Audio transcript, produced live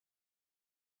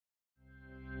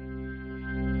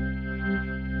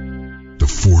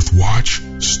Fourth Watch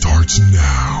starts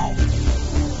now.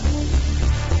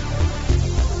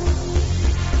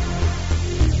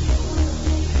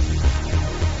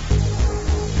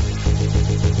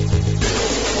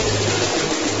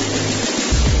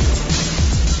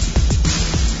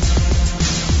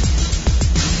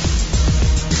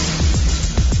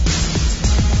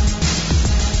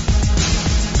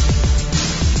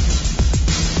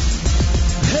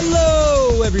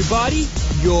 Hello, everybody.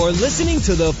 You're listening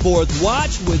to the Fourth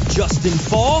Watch with Justen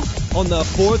Fall on the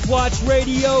Fourth Watch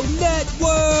Radio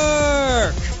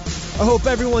Network. I hope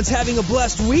everyone's having a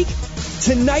blessed week.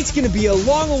 Tonight's going to be a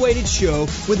long-awaited show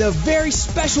with a very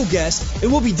special guest,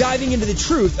 and we'll be diving into the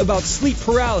truth about sleep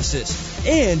paralysis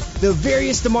and the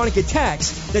various demonic attacks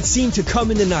that seem to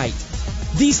come in the night.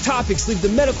 These topics leave the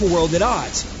medical world at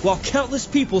odds, while countless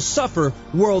people suffer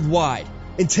worldwide.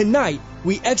 And tonight,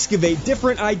 we excavate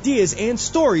different ideas and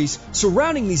stories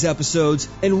surrounding these episodes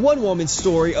and one woman's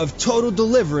story of total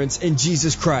deliverance in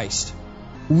Jesus Christ.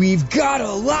 We've got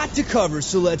a lot to cover,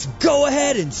 so let's go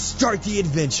ahead and start the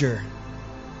adventure.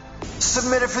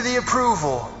 Submitted for the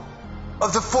approval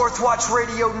of the Fourth Watch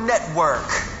Radio Network.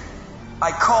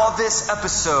 I call this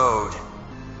episode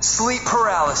Sleep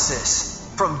Paralysis,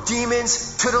 From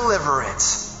Demons to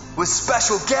Deliverance, with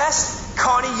special guest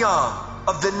Connie Young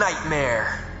of The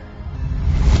Nightmare.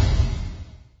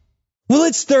 Well,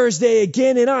 it's Thursday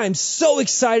again, and I'm so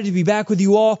excited to be back with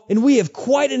you all, and we have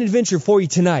quite an adventure for you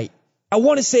tonight. I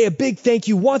want to say a big thank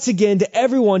you once again to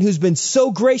everyone who's been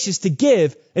so gracious to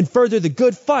give and further the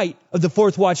good fight of the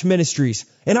Fourth Watch Ministries,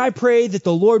 and I pray that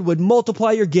the Lord would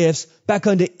multiply your gifts back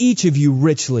unto each of you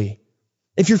richly.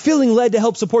 If you're feeling led to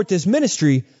help support this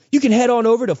ministry, you can head on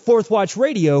over to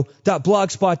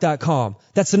fourthwatchradio.blogspot.com.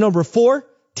 That's the number 4,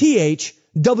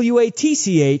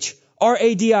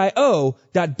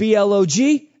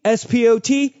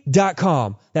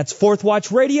 THWATCHRADIO.BLOGSPOT.com. That's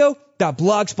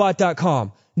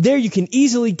fourthwatchradio.blogspot.com. There you can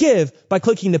easily give by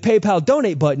clicking the PayPal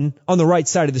donate button on the right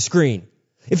side of the screen.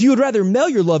 If you would rather mail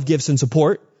your love gifts and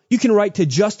support, you can write to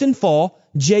Justen Fall,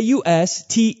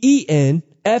 JUSTEN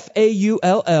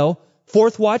FAULL,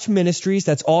 Fourth Watch Ministries,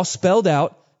 that's all spelled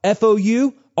out,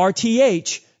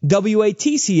 FOURTHWATCH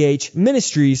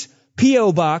Ministries,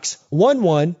 P.O. Box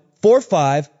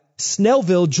 1145,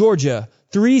 Snellville, Georgia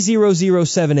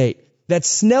 30078.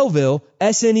 That's Snellville,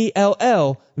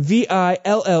 SNELLVILLE,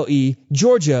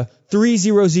 Georgia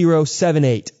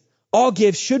 30078. All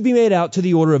gifts should be made out to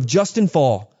the order of Justen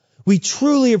Fall. We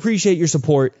truly appreciate your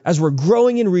support as we're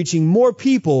growing and reaching more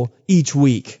people each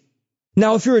week.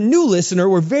 Now, if you're a new listener,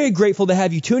 we're very grateful to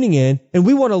have you tuning in, and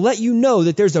we want to let you know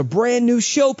that there's a brand new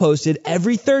show posted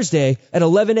every Thursday at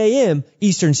 11 a.m.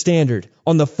 Eastern Standard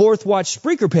on the Fourth Watch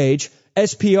Spreaker page,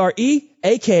 SPREAKER.com,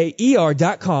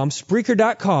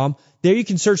 Spreaker.com. There you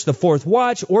can search the Fourth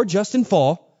Watch or Justen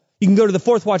Fall. You can go to the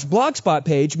Fourth Watch Blogspot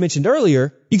page mentioned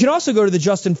earlier. You can also go to the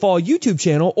Justen Fall YouTube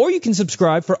channel, or you can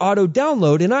subscribe for auto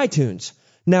download in iTunes.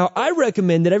 Now, I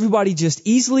recommend that everybody just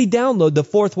easily download the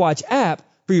Fourth Watch app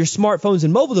for your smartphones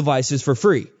and mobile devices for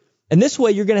free. And this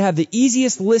way, you're going to have the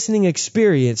easiest listening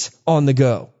experience on the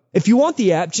go. If you want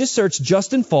the app, just search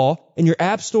Justen Fall in your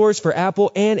app stores for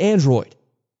Apple and Android.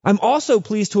 I'm also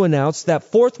pleased to announce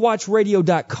that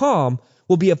fourthwatchradio.com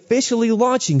will be officially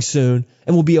launching soon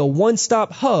and will be a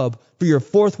one-stop hub for your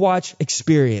Fourth Watch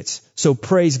experience. So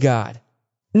praise God.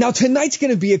 Now, tonight's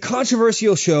going to be a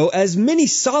controversial show, as many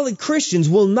solid Christians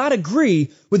will not agree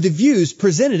with the views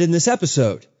presented in this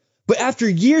episode. But after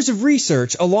years of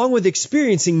research, along with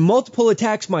experiencing multiple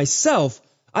attacks myself,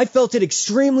 I felt it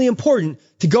extremely important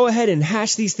to go ahead and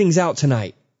hash these things out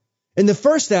tonight. In the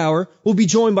first hour, we'll be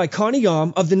joined by Connie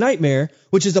Young of The Nightmare,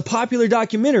 which is a popular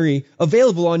documentary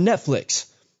available on Netflix.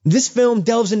 This film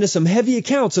delves into some heavy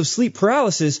accounts of sleep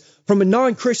paralysis from a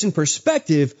non-Christian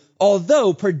perspective,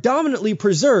 although predominantly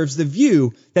preserves the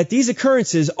view that these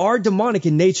occurrences are demonic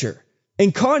in nature.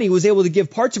 And Connie was able to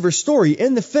give parts of her story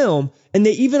in the film, and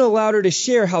they even allowed her to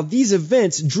share how these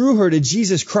events drew her to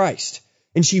Jesus Christ.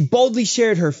 And she boldly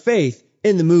shared her faith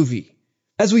in the movie.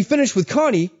 As we finish with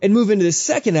Connie and move into the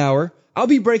second hour, I'll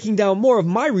be breaking down more of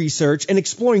my research and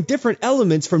exploring different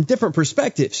elements from different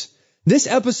perspectives. This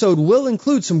episode will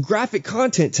include some graphic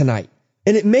content tonight,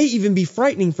 and it may even be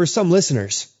frightening for some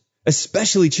listeners,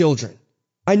 especially children.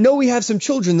 I know we have some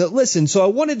children that listen, so I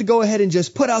wanted to go ahead and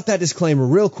just put out that disclaimer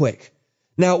real quick.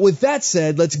 Now, with that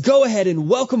said, let's go ahead and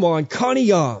welcome on Connie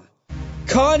Young.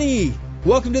 Connie,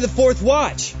 welcome to the Fourth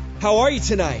Watch. How are you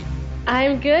tonight?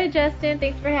 I'm good, Justen.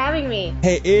 Thanks for having me.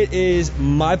 Hey, it is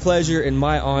my pleasure and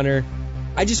my honor.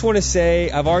 I just want to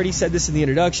say, I've already said this in the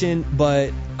introduction,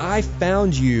 but I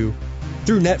found you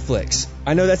through Netflix.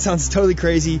 I know that sounds totally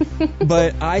crazy,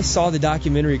 but I saw the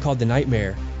documentary called The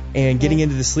Nightmare, and getting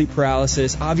into the sleep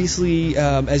paralysis. Obviously,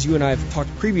 as you and I have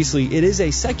talked previously, it is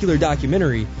a secular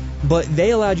documentary, but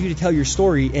they allowed you to tell your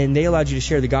story, and they allowed you to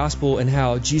share the gospel and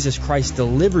how Jesus Christ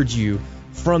delivered you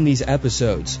from these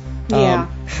episodes. Yeah.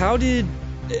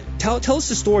 Tell us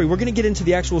the story. We're going to get into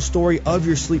the actual story of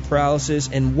your sleep paralysis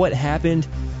and what happened,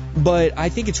 but I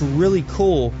think it's really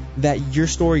cool that your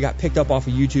story got picked up off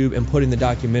of YouTube and put in the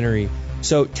documentary.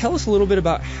 So tell us a little bit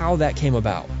about how that came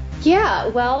about. Yeah,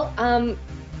 well,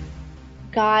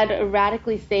 God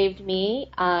radically saved me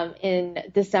in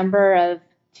December of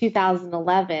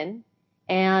 2011,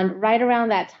 and right around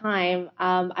that time,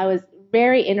 I was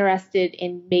very interested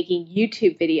in making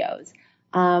YouTube videos.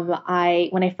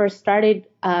 When I first started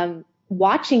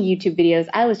watching YouTube videos,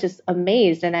 I was just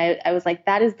amazed, and I was like,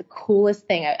 that is the coolest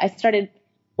thing. I started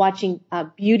watching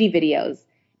beauty videos,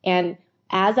 and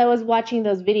as I was watching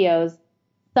those videos,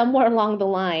 somewhere along the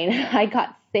line, I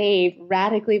got saved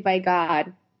radically by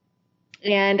God,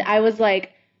 and I was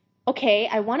like, okay,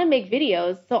 I want to make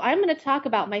videos, so I'm going to talk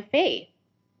about my faith.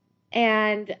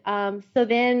 And so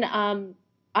then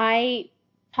I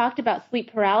talked about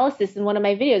sleep paralysis in one of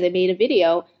my videos. I made a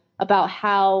video about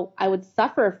how I would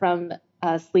suffer from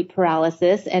sleep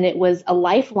paralysis, and it was a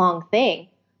lifelong thing.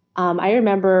 I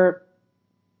remember,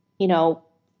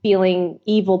 feeling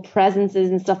evil presences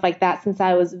and stuff like that since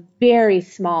I was very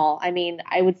small. I mean,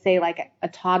 I would say like a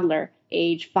toddler,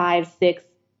 age 5, 6,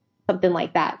 something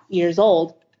like that, years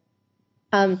old.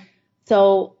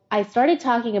 So I started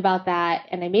talking about that,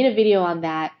 and I made a video on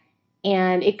that,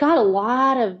 and it got a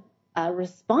lot of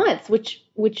response, which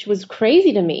was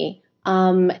crazy to me.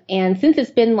 And since it's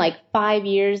been like 5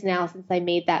 years now since I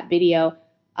made that video,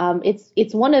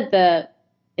 it's one of the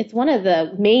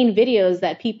main videos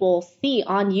that people see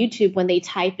on YouTube when they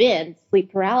type in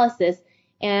sleep paralysis.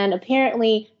 And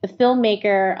apparently the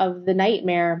filmmaker of The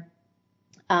Nightmare,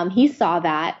 he saw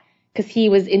that because he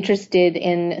was interested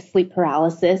in sleep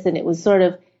paralysis, and it was sort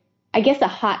of, I guess, a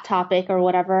hot topic or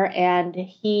whatever. And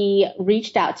he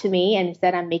reached out to me and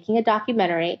said, I'm making a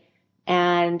documentary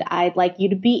and I'd like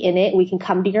you to be in it. We can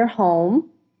come to your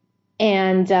home.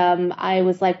 And I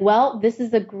was like, well, this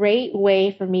is a great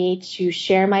way for me to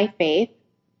share my faith,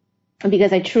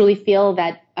 because I truly feel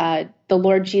that the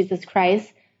Lord Jesus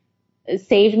Christ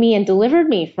saved me and delivered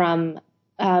me from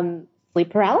sleep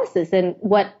paralysis, and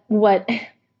what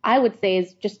I would say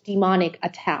is just demonic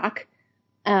attack.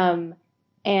 And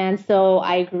so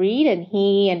I agreed, and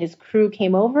he and his crew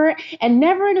came over, and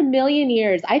never in a million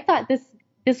years, I thought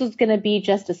this was going to be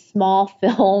just a small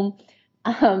film,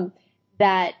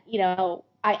 that,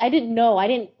 I didn't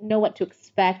know what to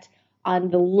expect on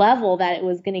the level that it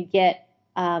was going to get,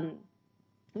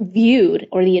 viewed,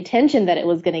 or the attention that it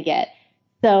was going to get.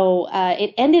 So,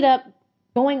 it ended up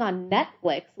going on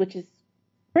Netflix, which is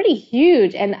pretty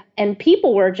huge. And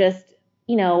people were just,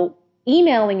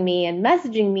 emailing me and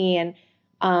messaging me and,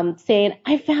 saying,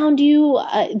 I found you.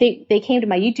 They came to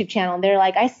my YouTube channel and they're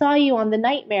like, I saw you on The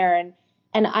Nightmare,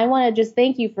 and I want to just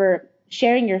thank you for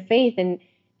sharing your faith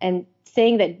and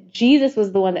saying that Jesus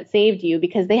was the one that saved you,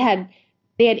 because they had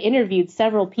interviewed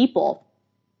several people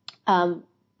on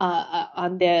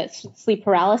the sleep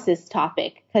paralysis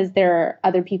topic, because there are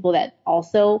other people that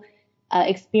also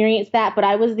experienced that, but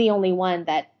I was the only one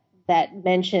that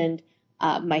mentioned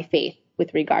my faith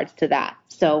with regards to that.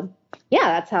 So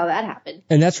yeah, that's how that happened.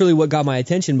 And that's really what got my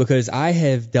attention, because I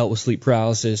have dealt with sleep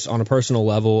paralysis on a personal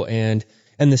level, and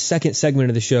in the second segment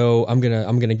of the show, I'm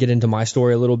gonna get into my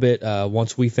story a little bit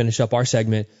once we finish up our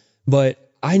segment.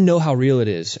 But I know how real it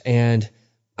is, and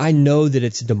I know that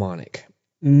it's demonic.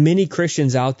 Many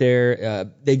Christians out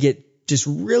there, they get just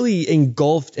really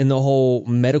engulfed in the whole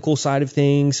medical side of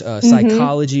things,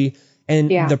 psychology,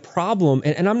 and the problem.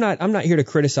 And I'm not here to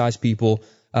criticize people.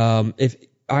 If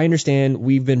I understand,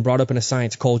 we've been brought up in a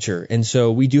science culture, and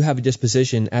so we do have a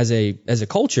disposition as a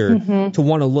culture to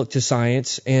want to look to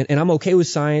science, and I'm okay with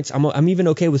science. I'm even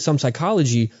okay with some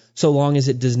psychology, so long as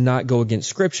it does not go against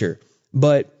Scripture.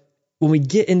 But when we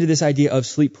get into this idea of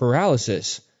sleep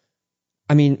paralysis,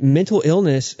 I mean, mental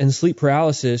illness and sleep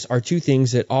paralysis are two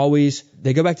things that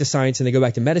they go back to science and they go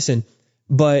back to medicine,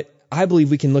 but I believe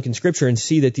we can look in Scripture and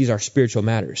see that these are spiritual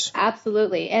matters.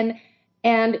 Absolutely.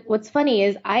 And what's funny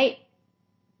is I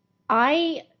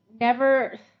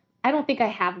don't think I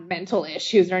have mental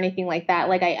issues or anything like that.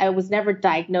 Like I was never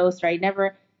diagnosed, or I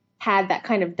never had that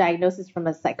kind of diagnosis from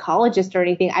a psychologist or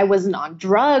anything. I wasn't on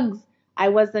drugs. I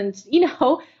wasn't,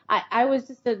 I was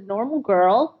just a normal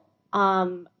girl,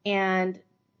 and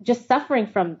just suffering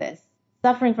from this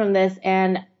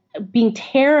and being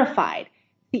terrified,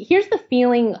 here's the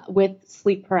feeling with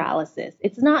sleep paralysis.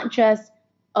 It's not just,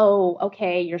 oh,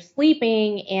 okay, you're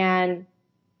sleeping and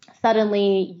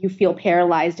suddenly you feel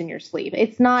paralyzed in your sleep.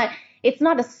 It's not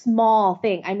a small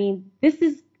thing. I mean, this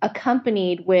is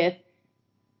accompanied with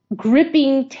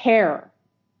gripping terror.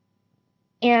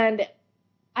 And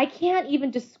I can't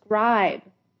even describe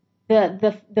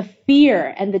the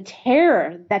fear and the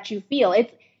terror that you feel.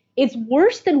 It's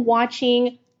worse than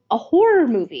watching a horror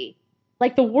movie.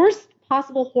 Like the worst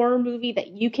possible horror movie that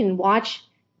you can watch,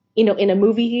 in a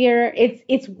movie theater.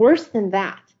 It's worse than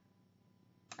that.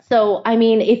 So, I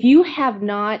mean, if you have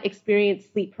not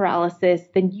experienced sleep paralysis,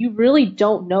 then you really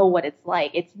don't know what it's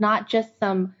like. It's not just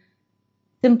some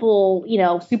simple,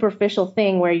 superficial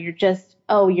thing where you're just,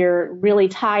 oh, you're really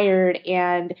tired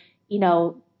and,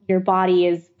 your body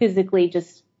is physically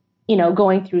just,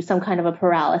 going through some kind of a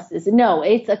paralysis. No,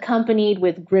 it's accompanied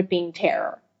with gripping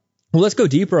terror. Well, let's go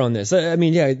deeper on this. I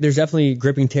mean, yeah, there's definitely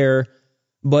gripping terror.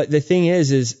 But the thing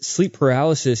is sleep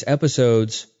paralysis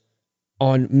episodes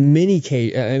on many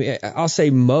cases, I mean, I'll say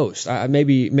most,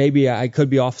 maybe I could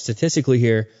be off statistically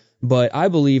here, but I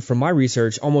believe from my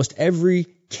research, almost every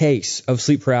case of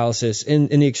sleep paralysis in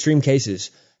the extreme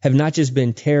cases have not just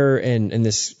been terror and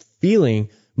this feeling,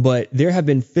 but there have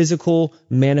been physical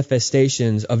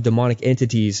manifestations of demonic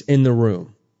entities in the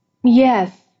room.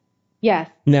 Yes.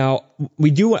 Now, I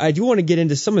do want to get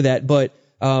into some of that, but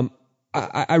I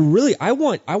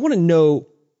want to know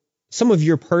some of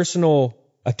your personal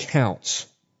accounts.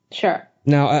 Sure.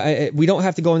 Now, we don't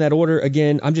have to go in that order.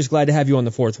 Again, I'm just glad to have you on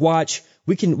the Fourth Watch.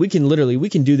 We can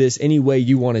do this any way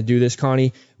you want to do this,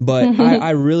 Connie. But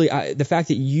the fact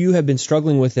that you have been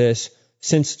struggling with this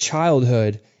since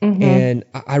childhood, and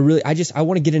I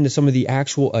want to get into some of the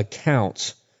actual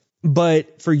accounts.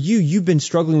 But for you, you've been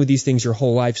struggling with these things your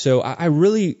whole life. So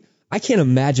I can't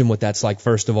imagine what that's like,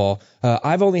 first of all.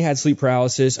 I've only had sleep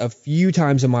paralysis a few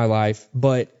times in my life,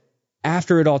 but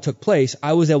after it all took place,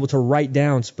 I was able to write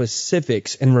down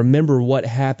specifics and remember what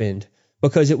happened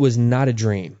because it was not a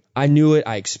dream. I knew it,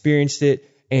 I experienced it,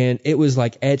 and it was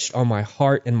like etched on my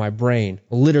heart and my brain,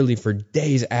 literally for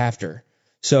days after.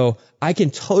 So I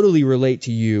can totally relate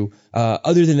to you,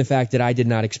 other than the fact that I did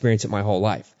not experience it my whole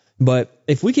life. But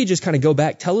if we could just kind of go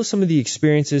back, tell us some of the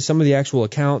experiences, some of the actual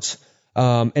accounts.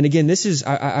 And again,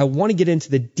 I want to get into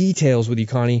the details with you,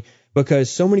 Connie, because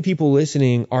so many people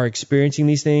listening are experiencing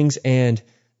these things, and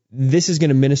this is going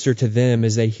to minister to them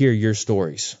as they hear your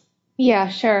stories. Yeah,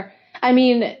 sure. I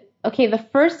mean, okay, the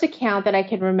first account that I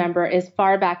can remember as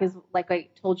far back as, like I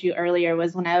told you earlier,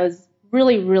 was when I was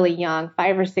really, really young,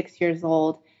 5 or 6 years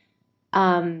old.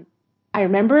 I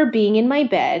remember being in my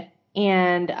bed,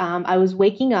 and I was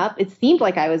waking up. It seemed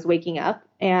like I was waking up,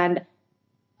 and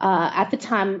at the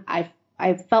time, I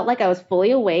felt like I was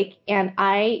fully awake, and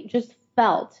I just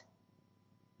felt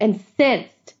and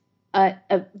sensed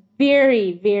a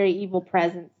very, very evil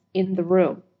presence in the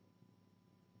room.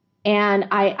 And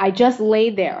I just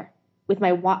laid there with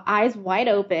my eyes wide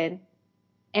open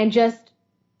and just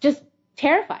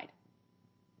terrified.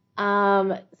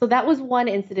 So that was one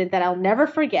incident that I'll never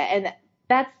forget. And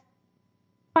that's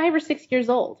 5 or 6 years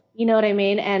old. You know what I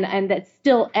mean? And that's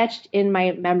still etched in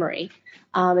my memory.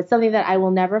 It's something that I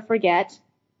will never forget.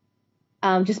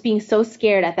 Just being so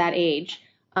scared at that age.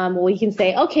 Well, you can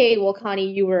say, okay, well, Connie,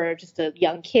 you were just a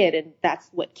young kid, and that's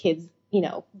what kids,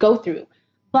 go through.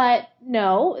 But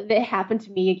no, it happened to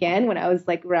me again when I was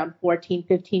like around 14,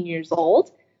 15 years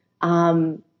old.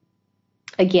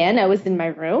 Again, I was in my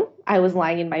room. I was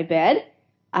lying in my bed,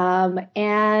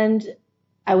 and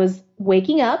I was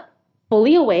waking up,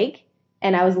 fully awake,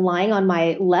 and I was lying on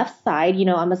my left side.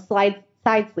 I'm a side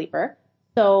sleeper.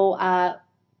 So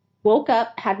woke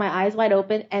up, had my eyes wide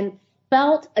open, and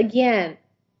felt again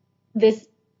this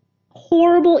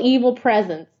horrible evil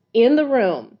presence in the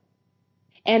room.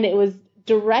 And it was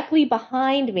directly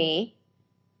behind me,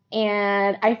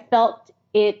 and I felt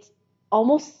it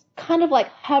almost kind of like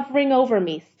hovering over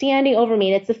me, standing over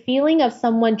me. And it's a feeling of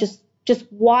someone just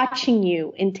watching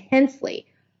you intensely.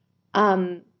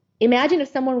 Imagine if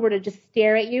someone were to just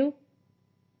stare at you,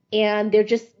 and they're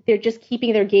just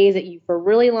keeping their gaze at you for a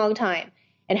really long time,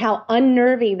 and how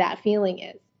unnerving that feeling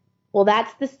is. Well,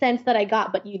 that's the sense that I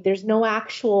got, but there's no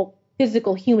actual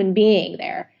physical human being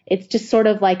there. It's just sort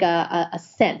of like a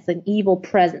sense, an evil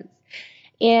presence.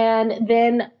 And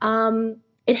then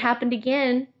it happened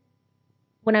again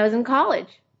when I was in college.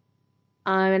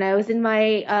 And I was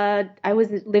I was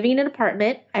living in an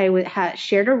apartment. I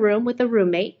shared a room with a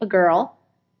roommate, a girl.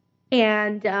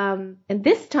 And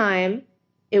this time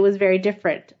it was very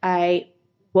different. I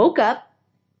woke up,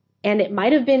 and it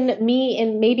might have been me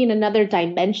maybe in another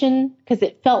dimension, because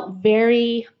it felt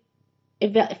very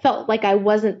it felt like I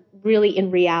wasn't really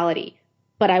in reality,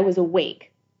 but I was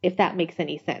awake, if that makes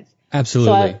any sense.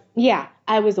 Absolutely. So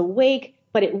I was awake,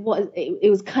 but it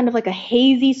was kind of like a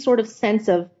hazy sort of sense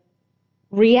of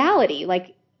reality.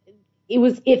 Like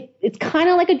it's kind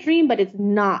of like a dream, but it's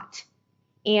not.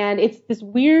 And it's this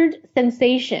weird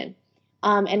sensation.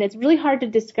 And it's really hard to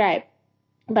describe.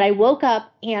 But I woke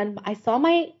up and I saw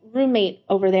my roommate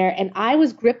over there, and I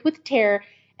was gripped with terror,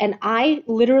 and I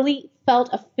literally felt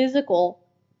a physical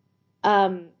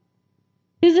presence,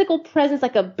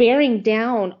 like a bearing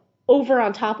down over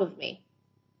on top of me.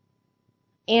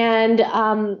 And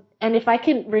if I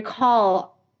can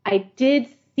recall, I did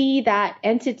see that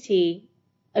entity.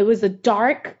 It was a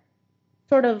dark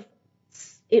sort of,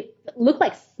 it looked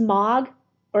like smog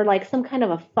or like some kind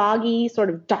of a foggy sort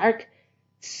of dark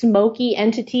smoky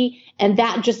entity, and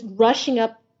that just rushing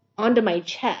up onto my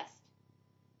chest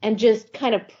and just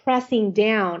kind of pressing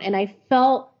down. And I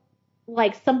felt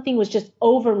like something was just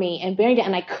over me and bearing down,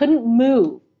 and I couldn't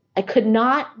move. I could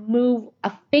not move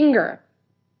a finger.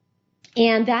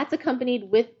 And that's accompanied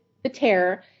with the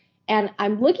terror. And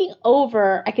I'm looking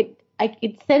over, I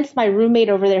could sense my roommate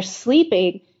over there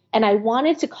sleeping, and I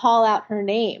wanted to call out her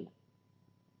name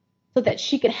so that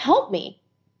she could help me.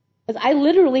 Because I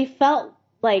literally felt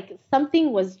like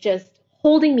something was just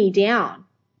holding me down.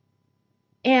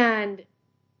 And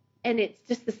it's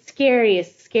just the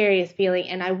scariest feeling.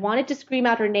 And I wanted to scream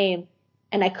out her name,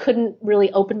 and I couldn't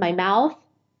really open my mouth.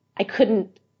 I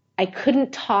couldn't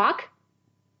talk.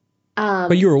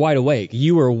 But you were wide awake.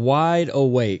 You were wide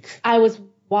awake. I was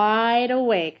wide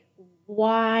awake.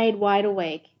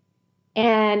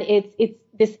 And it's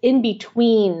this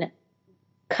in-between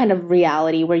kind of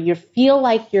reality where you feel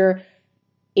like you're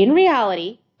in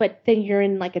reality, but then you're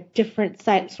in like a different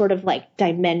sort of like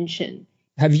dimension.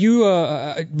 Have you,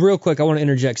 real quick, I want to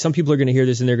interject. Some people are going to hear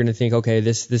this and they're going to think, okay,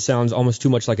 this sounds almost too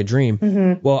much like a dream.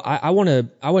 Mm-hmm. Well, I want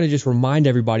to just remind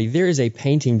everybody, there is a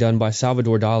painting done by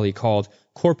Salvador Dali called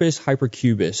Corpus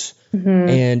Hypercubus. Mm-hmm.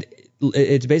 And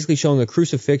it's basically showing a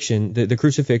crucifixion, the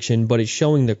crucifixion, but it's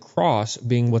showing the cross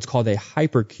being what's called a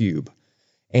hypercube.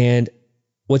 And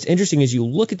what's interesting is you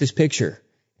look at this picture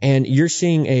and you're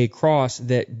seeing a cross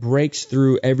that breaks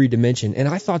through every dimension. And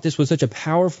I thought this was such a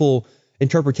powerful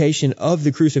interpretation of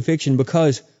the crucifixion,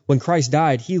 because when Christ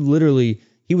died, he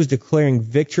was declaring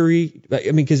victory. I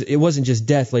mean, because it wasn't just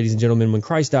death, ladies and gentlemen. When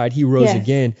Christ died, he rose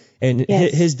again, and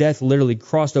his death literally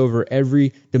crossed over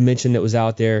every dimension that was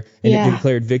out there, and it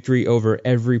declared victory over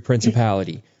every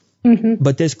principality. Mm-hmm.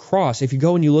 But this cross, if you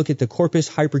go and you look at the Corpus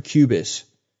Hypercubus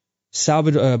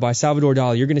by Salvador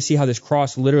Dali, you're going to see how this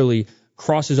cross literally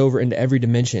crosses over into every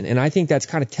dimension. And I think that's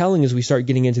kind of telling as we start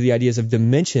getting into the ideas of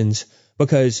dimensions,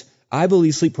 because I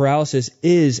believe sleep paralysis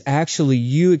is actually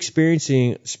you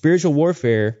experiencing spiritual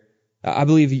warfare. I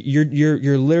believe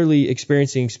you're literally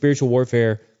experiencing spiritual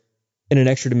warfare in an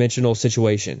extra dimensional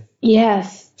situation.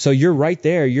 Yes. So you're right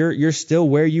there. You're still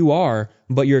where you are,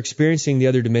 but you're experiencing the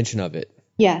other dimension of it.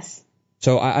 Yes.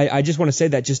 So I just want to say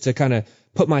that just to kind of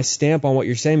put my stamp on what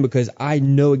you're saying, because I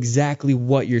know exactly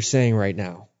what you're saying right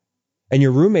now. And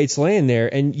your roommate's laying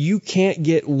there, and you can't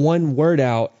get one word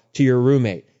out to your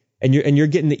roommate. And you're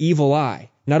getting the evil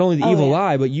eye. Not only the evil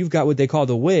eye, but you've got what they call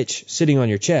the witch sitting on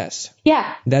your chest.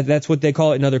 Yeah. That's what they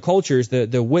call it in other cultures,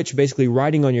 the witch basically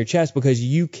riding on your chest because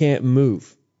you can't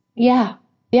move. Yeah.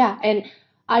 Yeah. And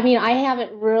I mean, I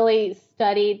haven't really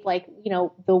studied like,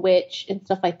 the witch and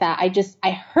stuff like that.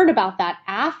 I heard about that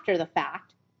after the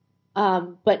fact.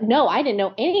 But no, I didn't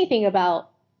know anything about,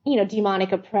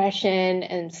 demonic oppression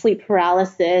and sleep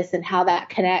paralysis and how that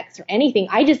connects or anything.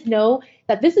 I just know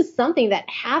that this is something that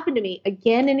happened to me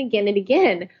again and again and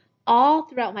again all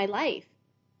throughout my life.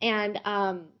 And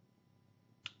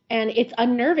it's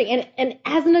unnerving. And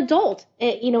as an adult,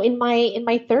 in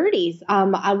my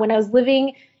 30s, when I was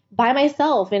living by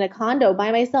myself in a condo,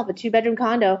 by myself, a 2-bedroom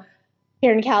condo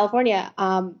here in California,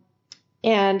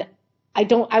 and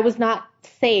I was not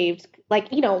saved. Like,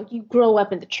 you grow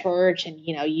up in the church and,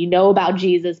 you know about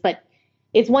Jesus, but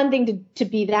it's one thing to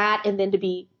be that and then to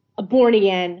be a born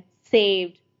again,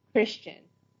 saved Christian.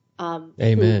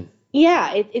 Amen.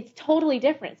 It's totally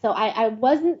different. So I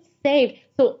wasn't saved.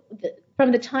 So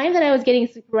from the time that I was getting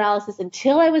sleep paralysis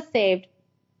until I was saved,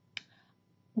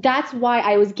 that's why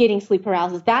I was getting sleep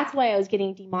paralysis. That's why I was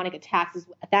getting demonic attacks.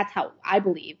 That's how I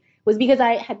believe, was because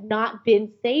I had not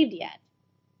been saved yet.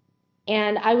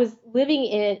 And I was living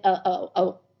in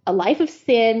a life of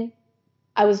sin.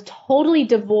 I was totally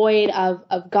devoid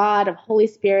of God, of Holy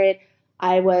Spirit.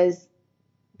 I was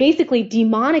basically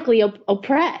demonically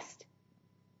oppressed.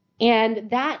 And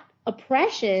that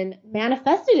oppression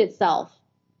manifested itself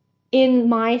in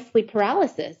my sleep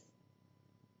paralysis.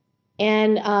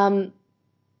 and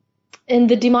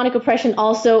the demonic oppression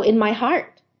also in my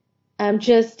heart.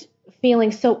 Just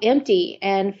feeling so empty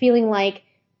and feeling like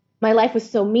my life was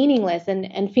so meaningless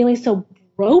and feeling so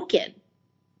broken,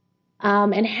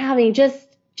 and having just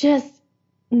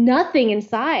nothing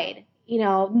inside,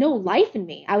 no life in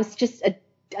me.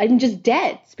 I'm just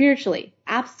dead spiritually,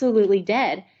 absolutely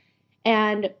dead.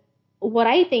 And what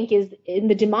I think is in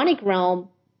the demonic realm,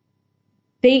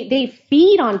 they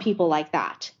feed on people like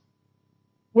that.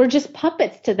 We're just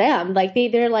puppets to them. Like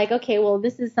they're like, okay, well,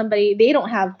 this is somebody, they don't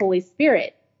have Holy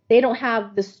Spirit. They don't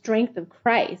have the strength of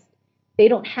Christ. They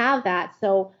don't have that.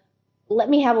 So let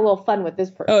me have a little fun with this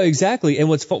person. Oh, exactly. And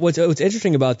what's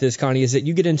interesting about this, Connie, is that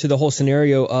you get into the whole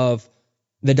scenario of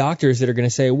the doctors that are going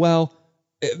to say, well,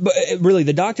 but really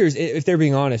the doctors, if they're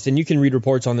being honest, and you can read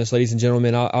reports on this, ladies and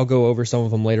gentlemen, I'll go over some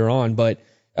of them later on, but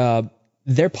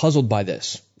they're puzzled by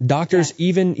this. Doctors,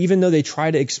 even though they try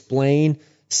to explain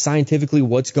scientifically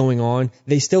what's going on,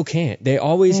 they still can't. They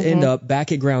always end up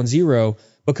back at ground zero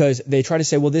because they try to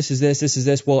say, well, this is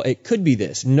this. Well, it could be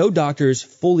this. No doctors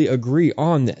fully agree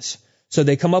on this. So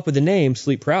they come up with the name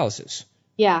sleep paralysis.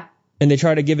 Yeah. And they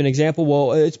try to give an example.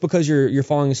 Well, it's because you're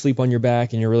falling asleep on your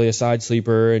back and you're really a side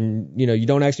sleeper, and you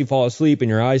don't actually fall asleep and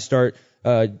your eyes start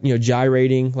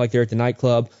gyrating like they're at the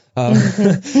nightclub.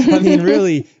 I mean,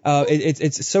 really,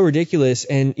 it's so ridiculous.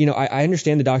 And I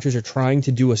understand the doctors are trying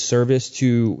to do a service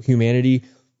to humanity,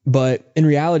 but in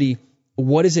reality,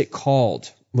 what is it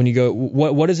called when you go?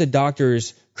 What is a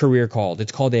doctor's career called?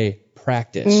 It's called a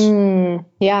practice.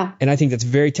 Yeah. And I think that's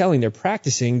very telling. They're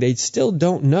practicing. They still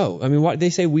don't know. I mean, they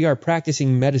say we are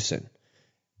practicing medicine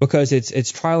because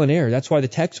it's trial and error. That's why the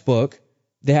textbook,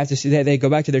 they have to see that they go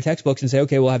back to their textbooks and say,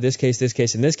 okay, we'll have this case,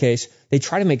 and this case. They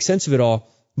try to make sense of it all.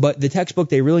 But the textbook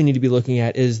they really need to be looking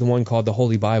at is the one called the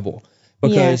Holy Bible,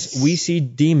 because we see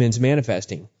demons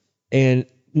manifesting. And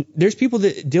there's people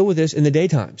that deal with this in the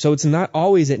daytime. So it's not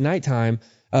always at nighttime.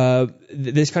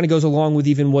 This kind of goes along with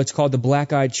even what's called the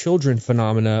black-eyed children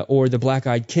phenomena, or the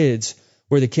black-eyed kids,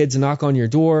 where the kids knock on your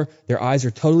door, their eyes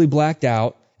are totally blacked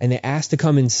out, and they ask to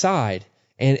come inside.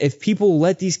 And if people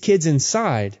let these kids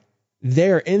inside,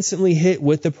 they're instantly hit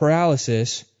with the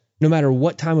paralysis, no matter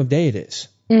what time of day it is.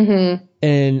 Mm-hmm.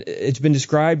 And it's been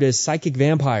described as psychic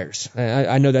vampires.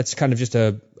 I know that's kind of just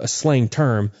a slang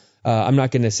term. I'm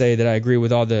not going to say that I agree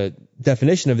with all the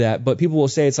definition of that, but people will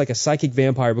say it's like a psychic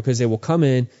vampire because they will come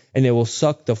in and they will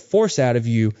suck the force out of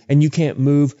you, and you can't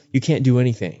move, you can't do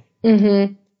anything.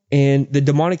 Mm-hmm. And the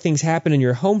demonic things happen in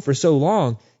your home for so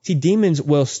long. See, demons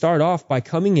will start off by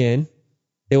coming in.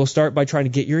 They will start by trying to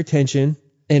get your attention.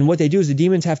 And what they do is the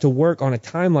demons have to work on a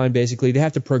timeline, basically. They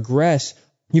have to progress.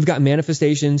 You've got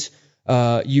manifestations.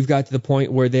 You've got to the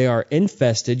point where they are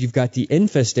infested. You've got the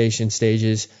infestation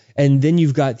stages, and then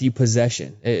you've got the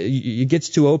possession. It gets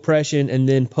to oppression and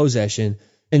then possession.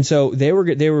 And so they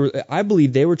were. I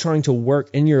believe they were trying to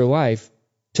work in your life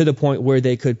to the point where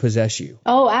they could possess you.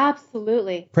 Oh,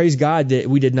 absolutely. Praise God that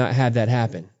we did not have that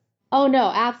happen. Oh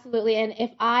no, absolutely. And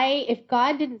if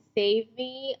God didn't save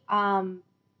me, I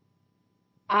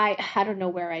don't know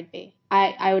where I'd be.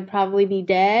 I would probably be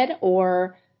dead,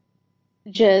 or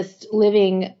just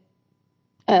living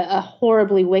a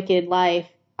horribly wicked life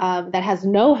that has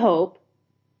no hope.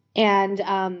 And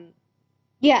and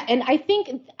I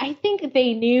think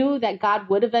they knew that God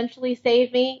would eventually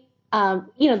save me.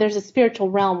 There's a spiritual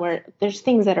realm where there's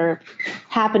things that are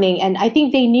happening, and I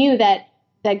think they knew that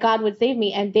God would save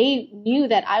me, and they knew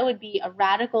that I would be a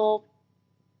radical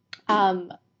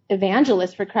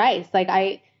evangelist for Christ.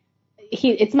 Like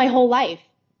it's my whole life.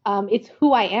 It's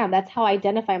who I am. That's how I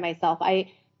identify myself.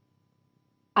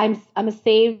 I'm a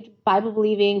saved,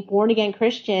 Bible-believing, born-again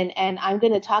Christian, and I'm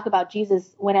going to talk about Jesus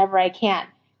whenever I can.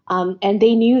 And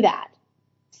they knew that.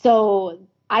 So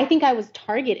I think I was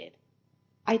targeted.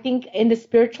 I think in the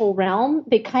spiritual realm,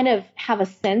 they kind of have a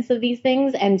sense of these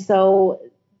things, and so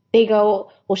they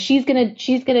go, well, she's gonna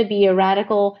be a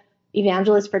radical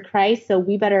evangelist for Christ, so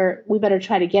we better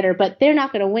try to get her. But they're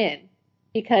not going to win,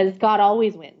 because God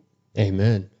always wins.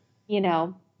 Amen.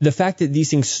 The fact that these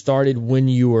things started when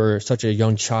you were such a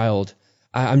young child,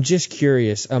 I'm just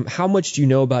curious, how much do you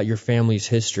know about your family's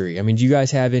history? I mean, do you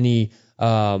guys have any,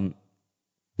 in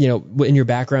your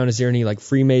background, is there any like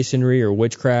Freemasonry or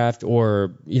witchcraft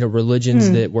or, religions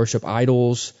that worship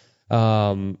idols?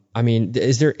 I mean,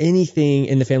 is there anything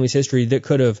in the family's history that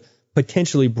could have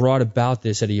potentially brought about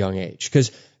this at a young age?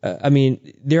 Because,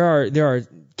 there are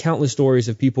countless stories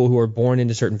of people who are born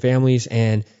into certain families,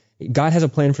 and God has a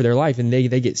plan for their life, and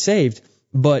they get saved,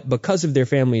 but because of their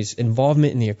family's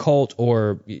involvement in the occult,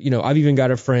 or, I've even got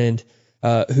a friend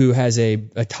who has a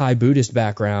Thai Buddhist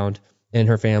background in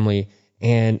her family,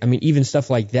 And I mean, even stuff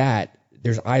like that,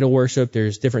 there's idol worship,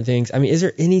 there's different things. I mean, is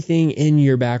there anything in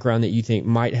your background that you think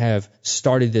might have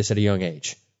started this at a young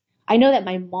age? I know that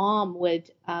my mom would,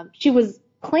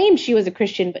 claimed she was a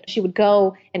Christian, but she would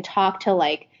go and talk to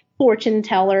like fortune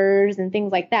tellers and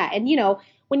things like that. And,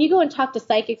 when you go and talk to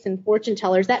psychics and fortune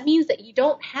tellers, that means that you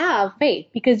don't have faith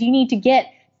because you need to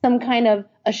get some kind of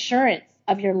assurance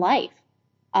of your life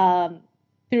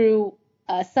through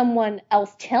someone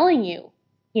else telling you,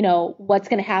 what's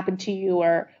going to happen to you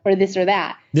or this or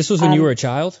that. This was when you were a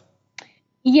child?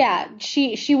 Yeah,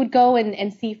 she would go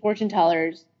and see fortune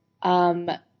tellers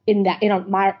in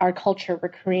our culture. We're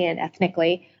Korean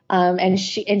ethnically, and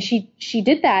she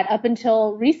did that up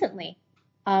until recently.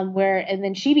 And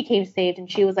then she became saved and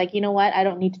she was like, you know what? I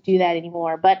don't need to do that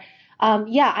anymore. But,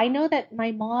 I know that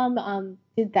my mom,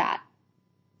 did that.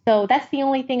 So that's the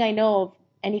only thing I know of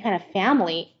any kind of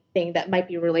family thing that might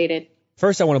be related.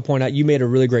 First, I want to point out, you made a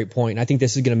really great point. And I think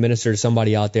this is going to minister to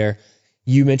somebody out there.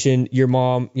 You mentioned your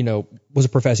mom, was a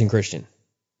professing Christian.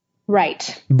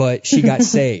 Right. But she got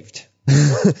saved.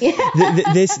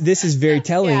 This is very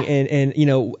telling. Yeah.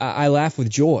 And I laugh with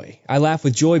joy. I laugh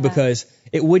with joy because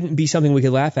it wouldn't be something we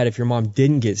could laugh at if your mom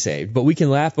didn't get saved. But we can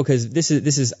laugh because this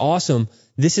is awesome.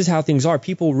 This is how things are.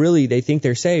 People really, they think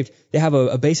they're saved. They have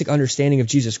a basic understanding of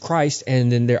Jesus Christ,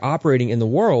 and then they're operating in the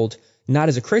world not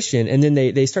as a Christian. And then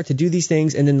they start to do these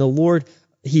things, and then the Lord,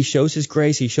 he shows his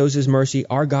grace, he shows his mercy.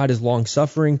 Our God is long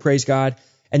suffering, praise God.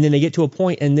 And then they get to a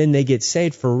point and then they get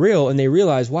saved for real, and they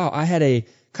realize, wow, I had a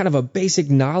kind of a basic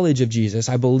knowledge of Jesus.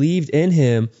 I believed in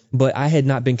him, but I had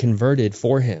not been converted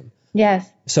for him. Yes.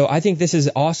 So I think this is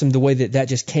awesome, the way that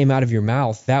just came out of your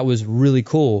mouth. That was really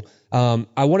cool.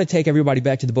 I want to take everybody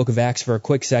back to the book of Acts for a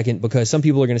quick second, because some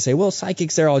people are going to say, well,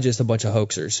 psychics, they're all just a bunch of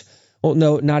hoaxers. Well,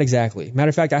 no, not exactly. Matter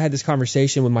of fact, I had this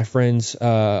conversation with my friends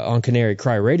on Canary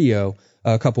Cry Radio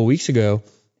a couple weeks ago,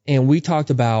 and we talked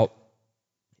about,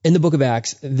 in the book of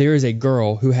Acts, there is a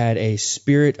girl who had a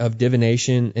spirit of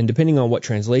divination, and depending on what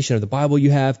translation of the Bible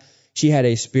you have, she had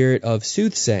a spirit of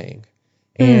soothsaying.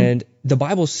 And the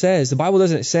Bible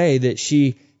doesn't say that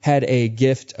she had a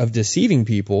gift of deceiving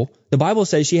people. The Bible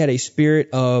says she had a spirit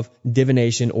of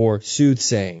divination or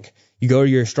soothsaying. You go to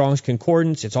your Strong's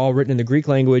Concordance, it's all written in the Greek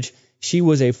language. She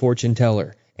was a fortune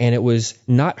teller. And it was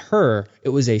not her, it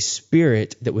was a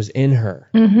spirit that was in her.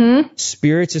 Mm-hmm.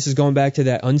 Spirits, this is going back to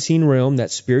that unseen realm,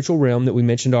 that spiritual realm that we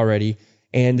mentioned already.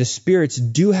 And the spirits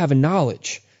do have a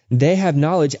knowledge. They have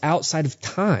knowledge outside of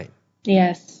time.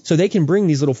 Yes. So they can bring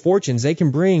these little fortunes. They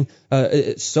can bring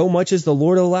so much as the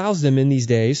Lord allows them in these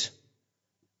days.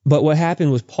 But what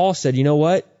happened was Paul said, you know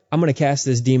what? I'm going to cast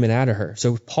this demon out of her.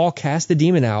 So Paul cast the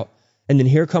demon out, and then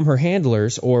here come her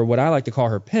handlers, or what I like to call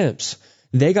her pimps.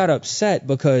 They got upset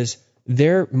because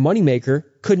their moneymaker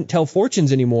couldn't tell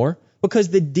fortunes anymore because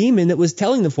the demon that was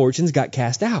telling the fortunes got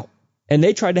cast out. And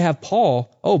they tried to have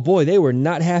Paul, oh boy, they were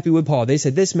not happy with Paul. They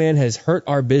said, this man has hurt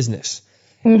our business.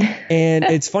 And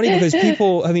it's funny because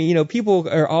people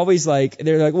are always like,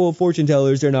 they're like, well, fortune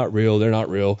tellers, they're not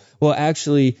real. Well,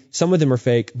 actually, some of them are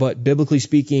fake, but biblically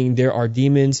speaking, there are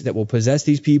demons that will possess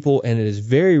these people, and it is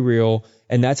very real,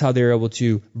 and that's how they're able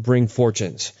to bring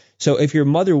fortunes. So if your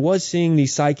mother was seeing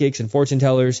these psychics and fortune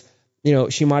tellers,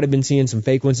 she might have been seeing some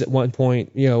fake ones at one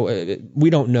point, we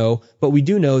don't know, but we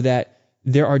do know that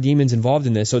there are demons involved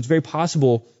in this. So it's very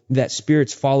possible that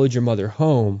spirits followed your mother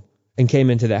home and came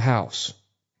into the house.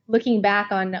 Looking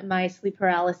back on my sleep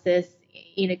paralysis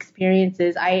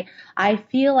experiences, I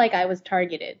feel like I was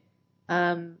targeted.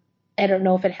 I don't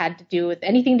know if it had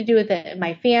anything to do with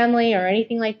my family or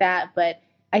anything like that, but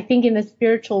I think in the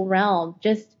spiritual realm,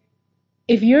 just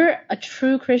if you're a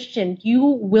true Christian, you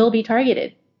will be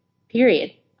targeted,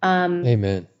 period.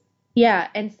 Amen. Yeah.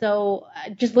 And so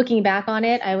just looking back on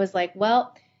it, I was like,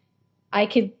 well, I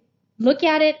could look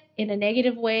at it in a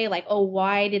negative way, like, oh,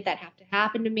 why did that have to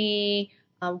happen to me?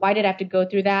 Why did I have to go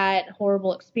through that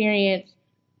horrible experience?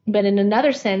 But in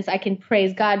another sense, I can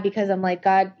praise God because I'm like,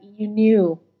 God, you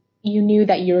knew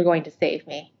that you were going to save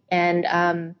me.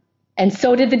 And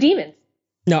so did the demons.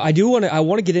 Now, I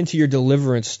want to get into your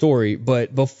deliverance story,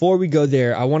 but before we go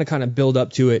there, I want to kind of build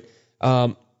up to it.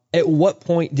 At what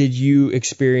point did you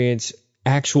experience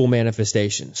actual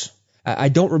manifestations? I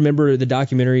don't remember the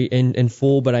documentary in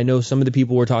full, but I know some of the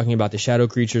people were talking about the shadow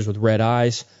creatures with red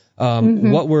eyes.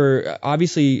 What were,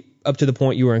 obviously, up to the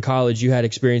point you were in college, you had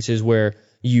experiences where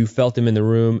you felt them in the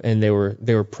room and they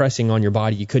were pressing on your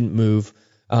body. You couldn't move.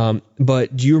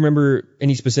 But do you remember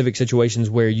any specific situations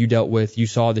where you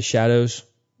saw the shadows?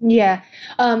 Yeah.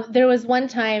 There was one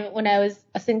time when I was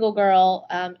a single girl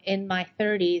in my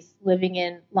 30s living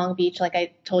in Long Beach, like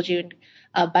I told you,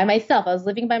 by myself. I was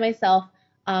living by myself.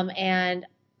 And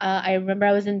I remember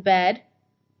I was in bed,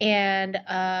 and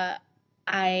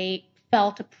I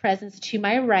felt a presence to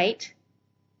my right.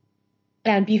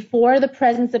 And before the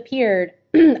presence appeared,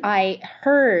 I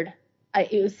heard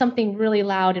it was something really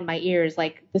loud in my ears,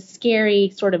 like the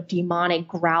scary sort of demonic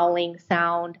growling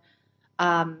sound.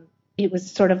 It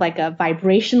was sort of like a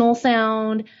vibrational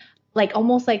sound, like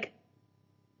almost like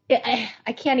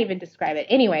I can't even describe it.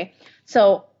 Anyway,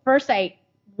 so first I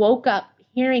woke up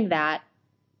hearing that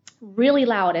really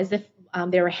loud, as if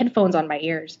there were headphones on my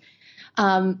ears,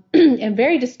 and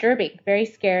very disturbing, very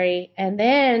scary. And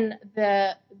then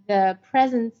the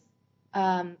presence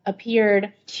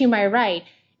appeared to my right,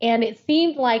 and it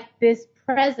seemed like this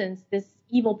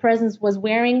evil presence, was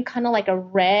wearing kind of like a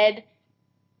red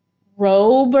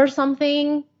robe or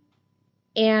something.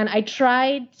 And I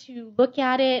tried to look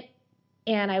at it,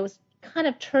 and I was kind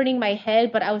of turning my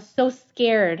head, but I was so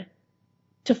scared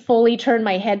to fully turn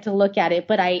my head to look at it.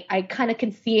 But I kind of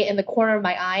can see it in the corner of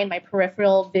my eye, in my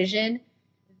peripheral vision,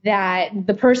 that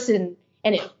the person,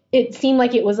 and it seemed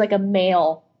like it was like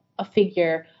a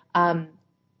figure.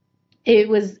 It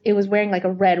was wearing like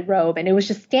a red robe, and it was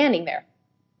just standing there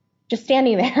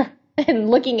and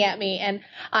looking at me. And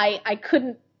I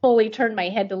couldn't fully turn my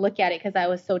head to look at it because I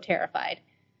was so terrified.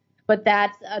 But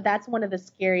that's one of the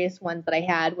scariest ones that I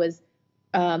had, was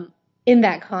in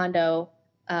that condo,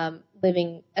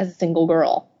 living as a single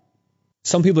girl.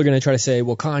 Some people are going to try to say,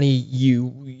 well, Connie,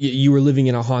 you were living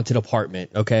in a haunted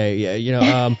apartment. Okay.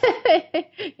 Yeah.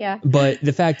 Yeah. But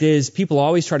the fact is, people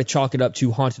always try to chalk it up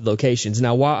to haunted locations.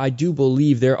 Now, while I do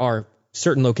believe there are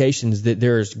certain locations that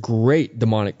there's great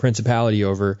demonic principality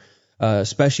over,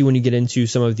 especially when you get into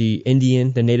some of the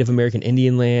Native American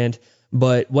Indian land.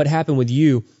 But what happened with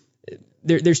you,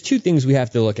 there's two things we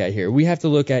have to look at here. We have to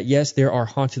look at, yes, there are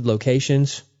haunted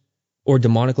locations or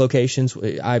demonic locations.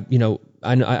 I know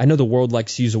the world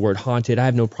likes to use the word haunted. I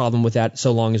have no problem with that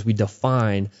so long as we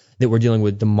define that we're dealing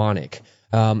with demonic.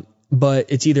 But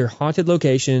it's either haunted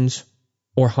locations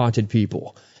or haunted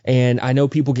people. And I know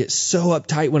people get so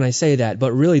uptight when I say that,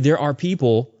 but really there are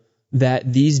people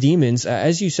that these demons,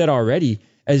 as you said already,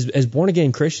 as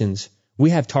born-again Christians, we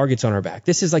have targets on our back.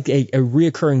 This is like a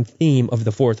reoccurring theme of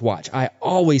the Fourth Watch. I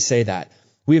always say that.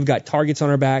 We've got targets on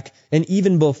our back, and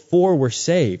even before we're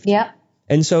saved. Yeah.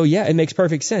 And so, yeah, it makes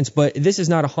perfect sense. But this is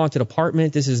not a haunted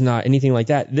apartment. This is not anything like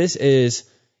that. This is,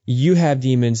 you have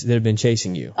demons that have been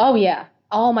chasing you. Oh, yeah.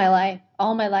 All my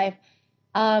life.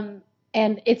 And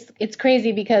it's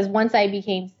crazy because once I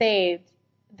became saved,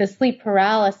 the sleep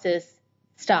paralysis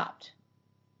stopped.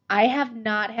 I have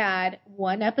not had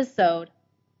one episode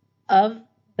of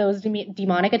those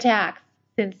demonic attacks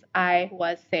since I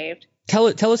was saved. Tell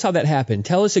us how that happened.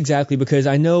 Tell us exactly, because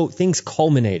I know things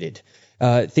culminated.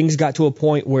 Things got to a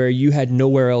point where you had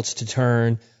nowhere else to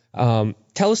turn.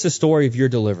 Tell us the story of your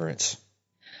deliverance.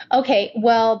 Okay,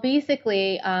 well,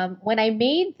 basically, when I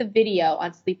made the video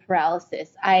on sleep paralysis,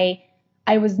 I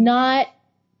was not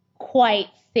quite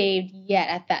saved yet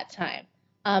at that time.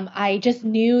 I just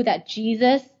knew that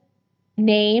Jesus'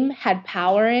 name had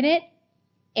power in it.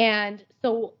 And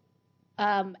so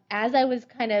as I was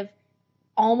kind of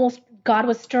God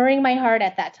was stirring my heart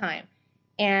at that time.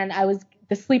 And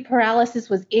the sleep paralysis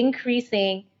was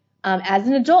increasing as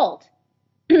an adult.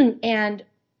 And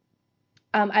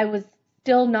I was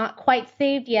still not quite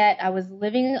saved yet. I was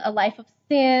living a life of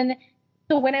sin.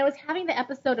 So when I was having the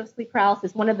episode of sleep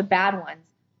paralysis, one of the bad ones,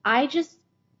 I just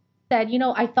said,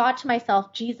 I thought to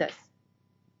myself, Jesus.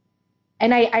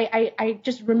 And I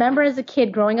just remember as a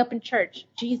kid growing up in church,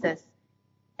 Jesus.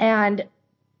 And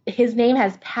his name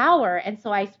has power. And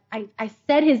so I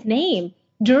said his name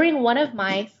during one of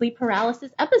my sleep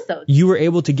paralysis episodes. You were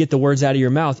able to get the words out of your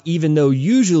mouth, even though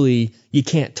usually you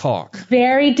can't talk.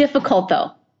 Very difficult,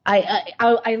 though.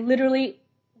 I literally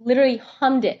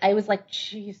hummed it. I was like,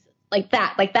 Jesus, like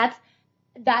that. Like that's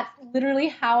literally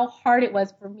how hard it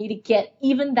was for me to get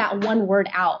even that one word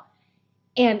out.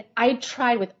 And I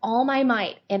tried with all my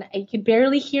might, and I could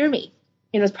barely hear me.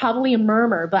 It was probably a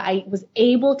murmur, but I was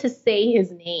able to say his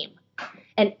name.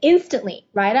 And instantly,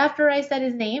 right after I said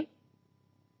his name,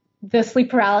 the sleep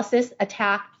paralysis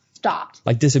attack stopped.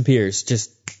 Like disappears,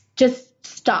 just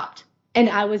stopped. And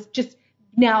I was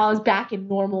back in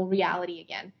normal reality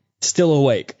again. Still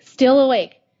awake.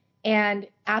 And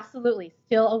absolutely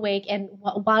still awake. And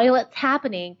while it's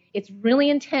happening, it's really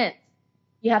intense.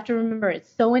 You have to remember,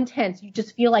 it's so intense. You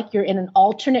just feel like you're in an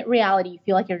alternate reality. You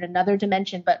feel like you're in another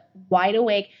dimension, but wide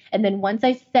awake. And then once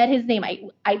I said his name,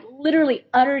 I literally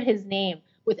uttered his name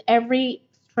with every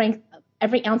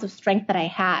ounce of strength that I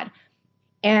had.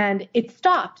 And it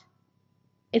stopped.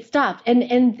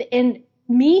 And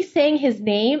me saying his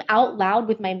name out loud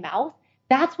with my mouth,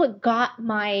 that's what got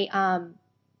my,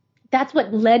 that's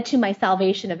what led to my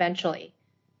salvation eventually.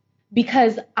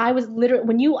 Because I was literally,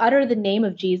 when you utter the name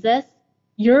of Jesus,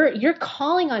 you're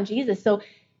calling on Jesus. So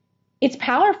it's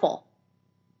powerful,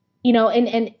 you know,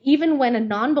 and even when a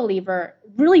non-believer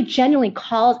really genuinely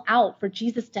calls out for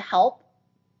Jesus to help,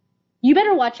 you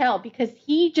better watch out, because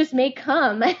he just may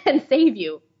come and save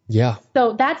you. Yeah.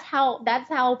 So that's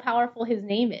how powerful his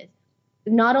name is.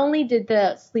 Not only did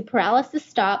the sleep paralysis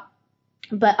stop,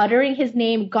 but uttering his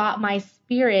name got my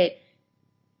spirit,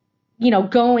 you know,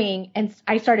 going, and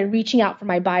I started reaching out for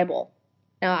my Bible.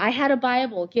 Now, I had a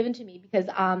Bible given to me because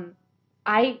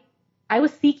I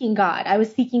was seeking God. I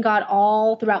was seeking God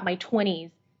all throughout my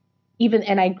 20s,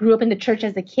 and I grew up in the church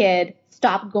as a kid,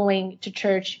 stopped going to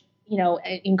church, you know,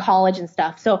 in college and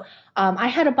stuff. So I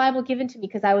had a Bible given to me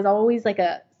because I was always like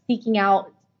a seeking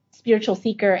out spiritual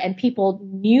seeker, and people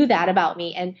knew that about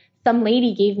me. And some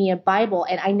lady gave me a Bible,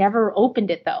 and I never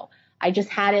opened it though. I just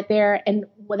had it there, and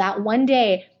that one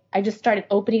day I just started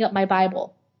opening up my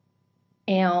Bible,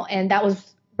 you know, and that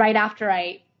was right after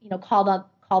I, you know, called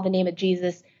the name of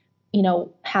Jesus, you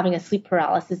know, having a sleep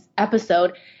paralysis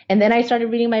episode. And then I started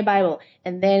reading my Bible,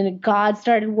 and then God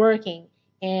started working,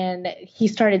 and he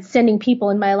started sending people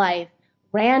in my life,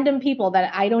 random people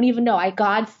that I don't even know.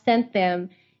 God sent them.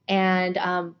 And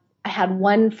I had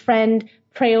one friend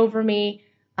pray over me.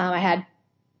 I had,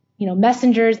 you know,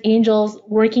 messengers, angels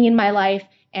working in my life,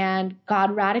 and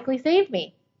God radically saved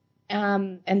me.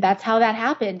 And that's how that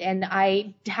happened. And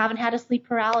I haven't had a sleep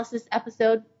paralysis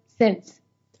episode since.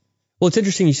 Well, it's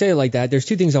interesting you say it like that. There's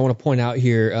two things I want to point out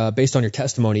here based on your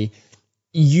testimony.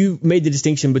 You made the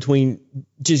distinction between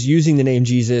just using the name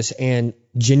Jesus and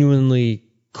genuinely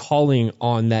calling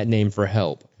on that name for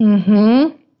help.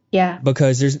 Mm-hmm. Yeah.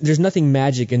 Because there's nothing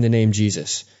magic in the name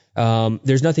Jesus.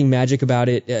 There's nothing magic about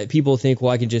it. People think,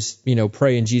 well, I can just, you know,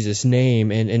 pray in Jesus'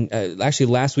 name. And actually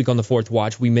last week on the Fourth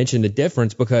Watch, we mentioned the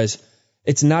difference, because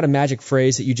it's not a magic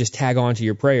phrase that you just tag on to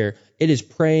your prayer. It is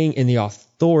praying in the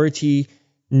authority,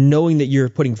 knowing that you're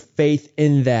putting faith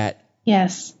in that.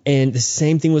 Yes. And the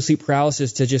same thing with sleep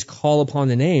paralysis, to just call upon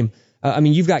the name. I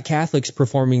mean, you've got Catholics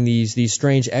performing these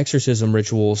strange exorcism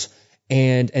rituals,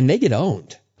 and they get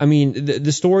owned. I mean,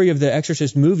 the story of the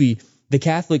Exorcist movie, the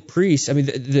Catholic priest, I mean,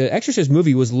 the Exorcist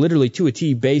movie was literally to a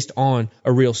T based on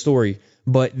a real story,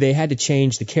 but they had to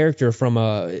change the character from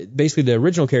basically the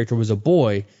original character was a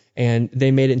boy, and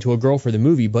they made it into a girl for the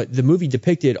movie. But the movie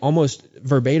depicted almost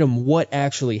verbatim what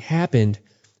actually happened.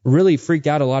 Really freaked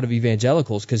out a lot of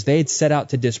evangelicals, because they had set out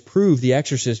to disprove the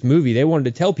Exorcist movie. They wanted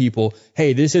to tell people,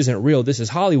 hey, this isn't real, this is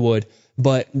Hollywood.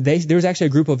 But there was actually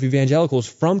a group of evangelicals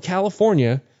from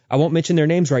California, I won't mention their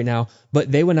names right now,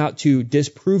 but they went out to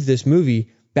disprove this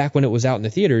movie back when it was out in the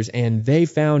theaters, and they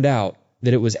found out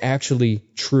that it was actually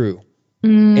true.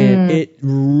 And it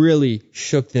really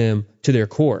shook them to their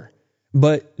core.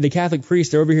 But the Catholic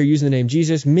priests, they're over here using the name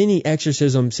Jesus. Many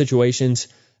exorcism situations,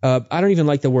 I don't even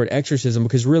like the word exorcism,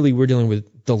 because really we're dealing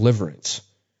with deliverance.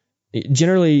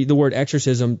 Generally, the word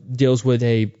exorcism deals with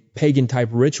a pagan type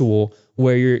ritual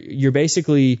where you're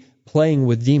basically playing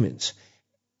with demons.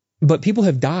 But people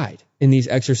have died in these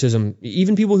exorcisms.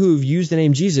 Even people who have used the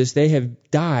name Jesus, they have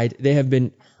died. They have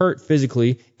been hurt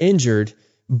physically, injured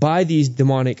by these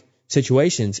demonic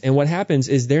situations. And what happens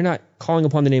is they're not calling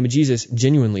upon the name of Jesus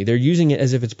genuinely. They're using it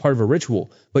as if it's part of a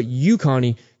ritual. But you,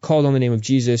 Connie, called on the name of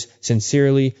Jesus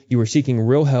sincerely. You were seeking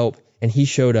real help, and he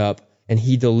showed up, and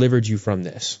he delivered you from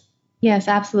this. Yes,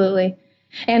 absolutely.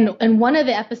 And one of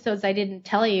the episodes I didn't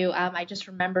tell you, I just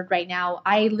remembered right now,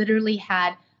 I literally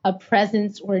had a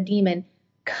presence or a demon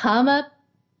come up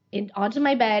onto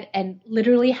my bed and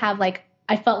literally have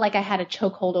I felt like I had a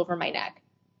chokehold over my neck.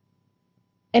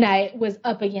 And I was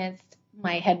up against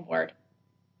my headboard.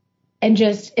 And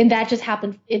that just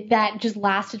happened. That just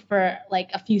lasted for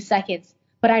a few seconds.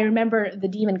 But I remember the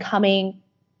demon coming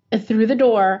through the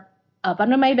door up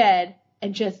under my bed,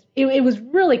 and it was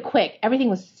really quick. Everything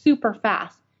was super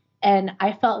fast. And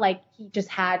I felt like he just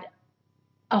had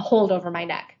a hold over my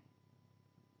neck.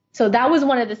 So that was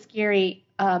one of the scary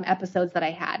episodes that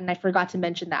I had, and I forgot to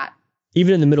mention that.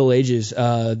 Even in the Middle Ages,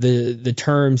 the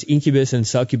terms incubus and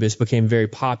succubus became very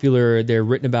popular. They're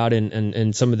written about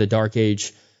in some of the Dark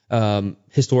Age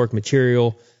historic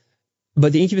material.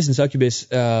 But the incubus and succubus,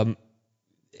 they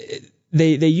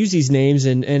use these names,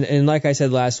 and like I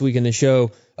said last week in the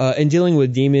show, in dealing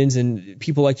with demons, and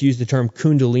people like to use the term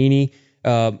kundalini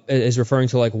as referring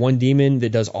to one demon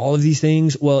that does all of these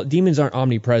things. Well, demons aren't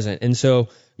omnipresent, and so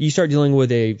you start dealing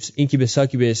with a incubus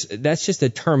succubus, that's just a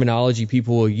terminology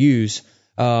people will use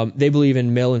They believe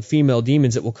in male and female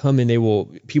demons that will come and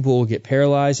people will get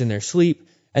paralyzed in their sleep,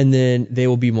 and then they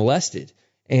will be molested.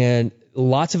 And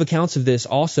lots of accounts of this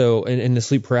also in the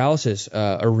sleep paralysis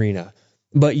arena.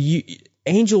 But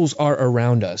angels are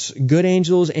around us, good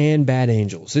angels and bad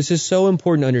angels. This is so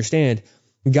important to understand.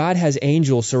 God has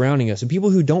angels surrounding us. And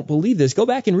people who don't believe this, go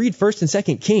back and read 1st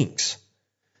and 2nd Kings.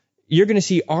 You're going to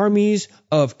see armies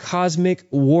of cosmic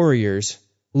warriors,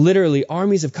 literally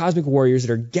armies of cosmic warriors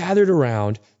that are gathered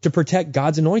around to protect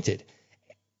God's anointed.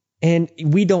 And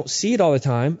we don't see it all the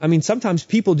time. I mean, sometimes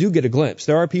people do get a glimpse.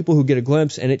 There are people who get a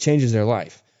glimpse and it changes their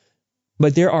life.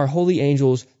 But there are holy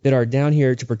angels that are down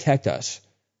here to protect us.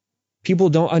 People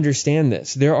don't understand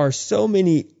this. There are so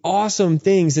many awesome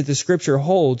things that the scripture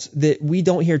holds that we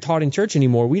don't hear taught in church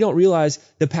anymore. We don't realize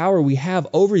the power we have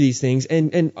over these things.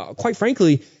 And quite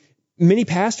frankly, many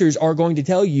pastors are going to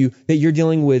tell you that you're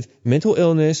dealing with mental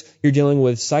illness, you're dealing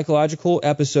with psychological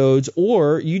episodes,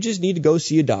 or you just need to go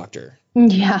see a doctor.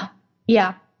 Yeah.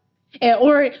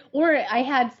 Or I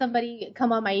had somebody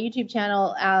come on my YouTube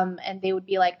channel, and they would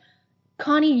be like,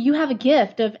 Connie, you have a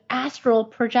gift of astral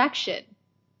projection.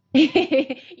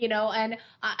 And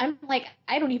I'm like,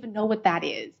 I don't even know what that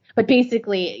is. But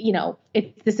basically,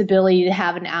 it's this ability to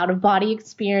have an out-of-body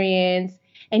experience,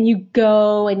 and you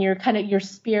go and you're kind of, your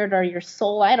spirit or your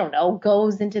soul, I don't know,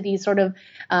 goes into these sort of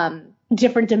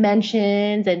different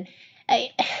dimensions. And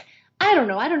I don't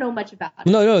know. I don't know much about it.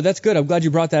 No, that's good. I'm glad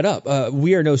you brought that up.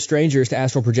 We are no strangers to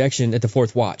astral projection at the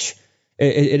Fourth Watch.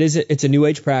 It's a new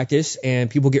age practice, and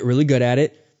people get really good at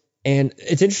it. And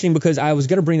it's interesting because I was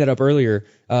going to bring that up earlier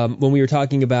when we were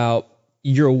talking about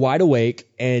you're wide awake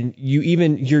and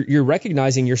you're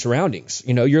recognizing your surroundings.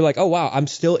 You're like, oh, wow, I'm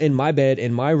still in my bed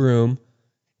in my room,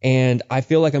 and I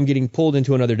feel like I'm getting pulled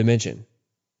into another dimension.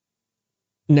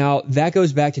 Now, that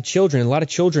goes back to children. A lot of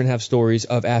children have stories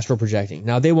of astral projecting.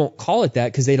 Now, they won't call it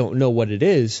that because they don't know what it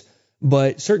is.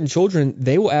 But certain children,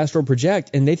 they will astral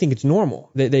project and they think it's normal.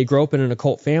 They grow up in an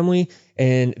occult family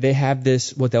and they have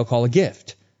this, what they'll call a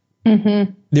gift.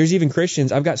 Mm-hmm. There's even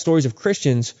Christians. I've got stories of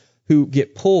Christians who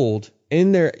get pulled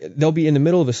they'll be in the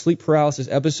middle of a sleep paralysis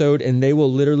episode and they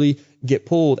will literally get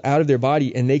pulled out of their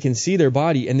body and they can see their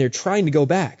body and they're trying to go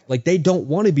back. Like they don't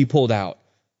want to be pulled out.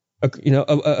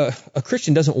 A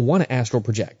Christian doesn't want to astral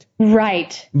project.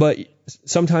 Right. But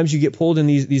sometimes you get pulled in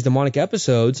these demonic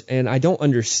episodes, and I don't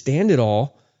understand it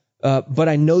all, but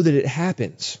I know that it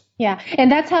happens. Yeah,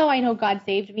 and that's how I know God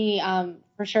saved me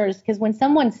for sure, is because when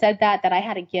someone said that I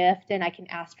had a gift and I can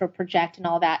astral project and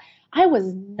all that, I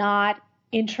was not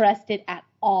interested at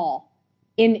all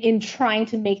in trying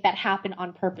to make that happen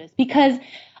on purpose, because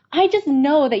I just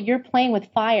know that you're playing with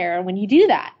fire when you do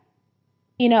that.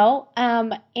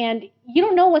 And you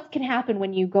don't know what can happen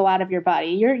when you go out of your body.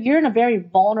 You're in a very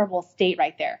vulnerable state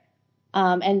right there.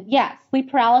 And yeah,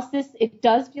 sleep paralysis, it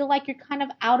does feel like you're kind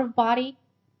of out of body.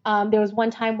 There was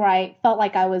one time where I felt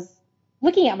like I was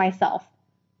looking at myself,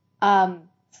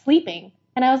 sleeping,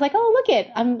 and I was like, oh, look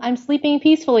I'm sleeping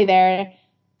peacefully there.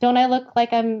 Don't I look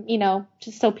like I'm,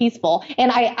 just so peaceful?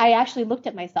 And I actually looked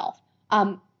at myself.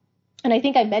 And I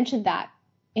think I mentioned that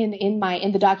in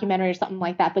the documentary or something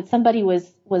like that, but somebody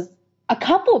was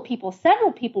several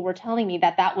people were telling me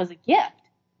that was a gift.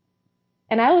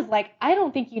 And I was like, I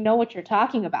don't think you know what you're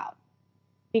talking about,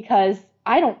 because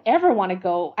I don't ever want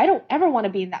to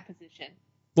be in that position.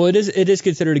 Well, it is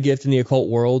considered a gift in the occult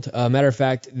world. Matter of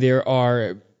fact, there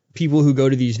are people who go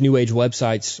to these new age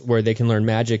websites where they can learn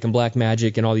magic and black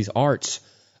magic and all these arts.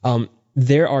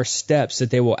 There are steps that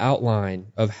they will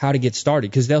outline of how to get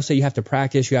started, because they'll say you have to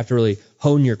practice, you have to really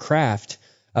hone your craft.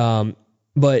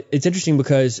 But it's interesting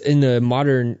because in the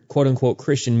modern quote-unquote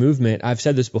Christian movement, I've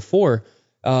said this before,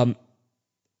 I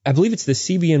believe it's the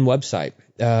CBN website,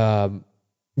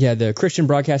 the Christian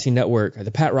Broadcasting Network,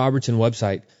 the Pat Robertson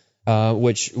website,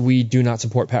 which we do not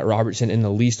support Pat Robertson in the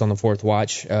least on the Fourth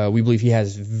Watch. We believe he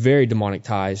has very demonic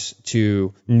ties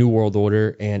to New World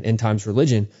Order and end times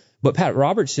religion. But Pat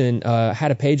Robertson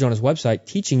had a page on his website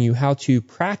teaching you how to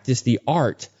practice the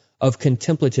art of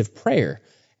contemplative prayer.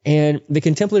 And the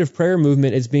contemplative prayer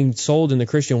movement is being sold in the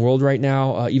Christian world right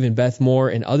now. Even Beth Moore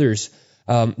and others,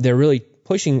 they're really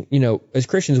pushing, as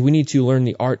Christians, we need to learn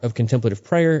the art of contemplative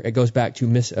prayer. It goes back to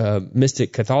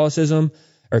mystic Catholicism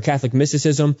or Catholic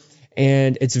mysticism.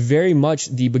 And it's very much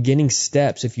the beginning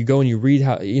steps. If you go and you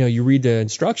read you read the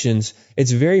instructions, it's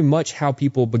very much how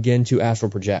people begin to astral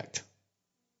project.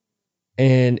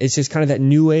 And it's just kind of that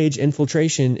new age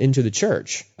infiltration into the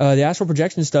church. The astral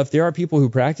projection stuff, there are people who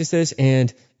practice this.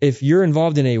 And if you're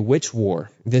involved in a witch war,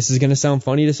 this is going to sound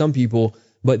funny to some people,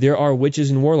 but there are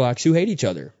witches and warlocks who hate each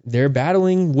other. They're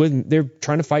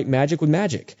trying to fight magic with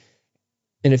magic.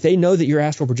 And if they know that you're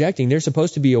astral projecting, there's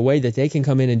supposed to be a way that they can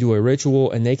come in and do a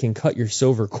ritual and they can cut your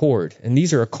silver cord. And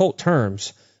these are occult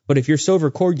terms, but if your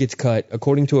silver cord gets cut,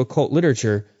 according to occult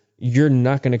literature, you're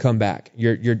not going to come back.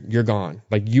 You're gone.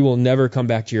 Like, you will never come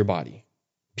back to your body.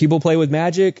 People play with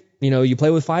magic, you play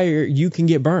with fire, you can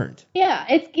get burned. Yeah,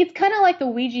 it's kind of like the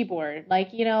Ouija board.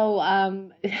 Like, you don't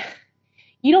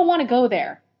want to go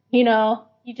there.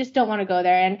 You just don't want to go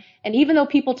there. And even though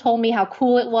people told me how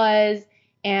cool it was,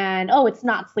 and it's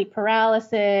not sleep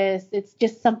paralysis, it's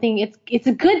just something, it's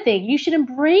a good thing, you should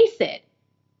embrace it.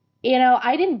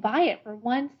 I didn't buy it for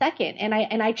 1 second. And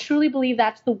I truly believe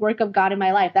that's the work of God in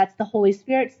my life. That's the Holy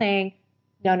Spirit saying,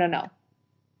 no,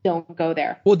 don't go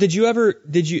there. Well, did you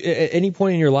at any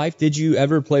point in your life, did you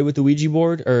ever play with the Ouija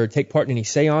board or take part in any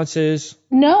seances?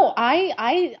 No,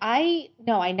 I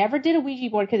never did a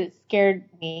Ouija board because it scared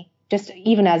me, just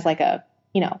even as like a,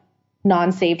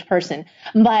 non-saved person.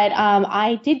 But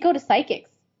I did go to psychics.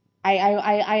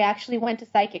 I actually went to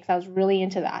psychics. I was really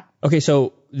into that. Okay,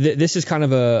 so this is kind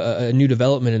of a new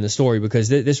development in the story, because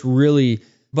this really,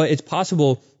 but it's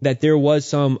possible that there was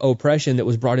some oppression that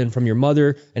was brought in from your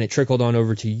mother and it trickled on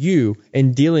over to you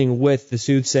in dealing with the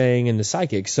soothsaying and the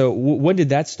psychics. So when did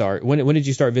that start? When did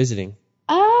you start visiting?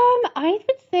 I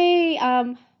would say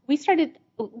we started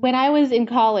when I was in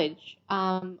college.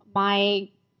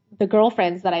 The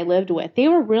girlfriends that I lived with, they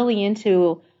were really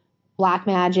into black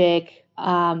magic.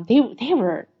 They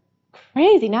were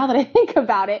crazy now that I think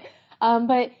about it.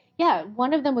 But yeah,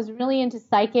 one of them was really into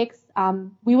psychics.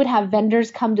 We would have vendors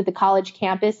come to the college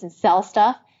campus and sell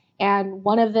stuff. And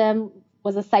one of them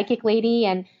was a psychic lady.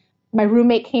 And my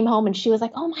roommate came home and she was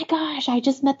like, oh my gosh, I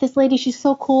just met this lady. She's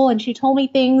so cool. And she told me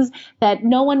things that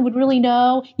no one would really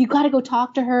know. You got to go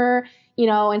talk to her,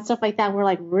 and stuff like that. And we're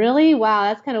like, really? Wow,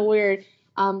 that's kind of weird.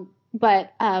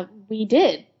 But we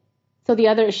did. So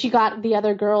she got the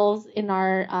other girls in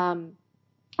our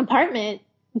apartment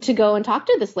to go and talk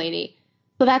to this lady.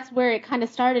 So that's where it kind of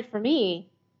started for me,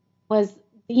 was,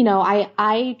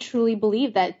 I truly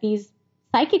believe that these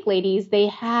psychic ladies, they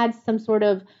had some sort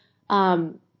of,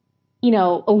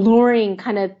 alluring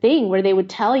kind of thing where they would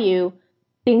tell you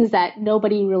things that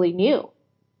nobody really knew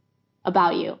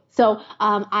about you. So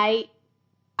I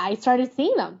started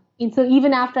seeing them. And so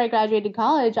even after I graduated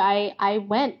college, I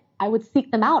would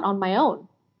seek them out on my own.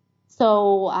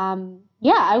 So,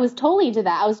 I was totally into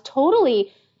that. I was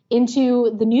totally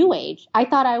into the new age. I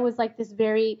thought I was like this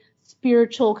very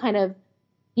spiritual kind of,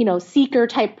 seeker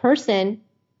type person,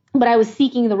 but I was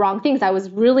seeking the wrong things. I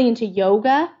was really into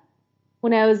yoga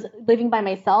when I was living by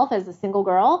myself as a single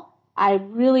girl. I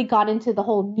really got into the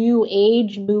whole new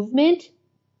age movement.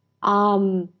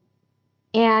 And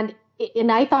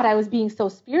I thought I was being so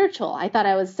spiritual. I thought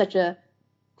I was such a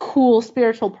cool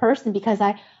spiritual person because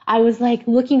I was like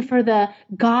looking for the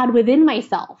God within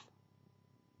myself.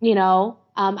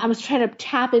 I was trying to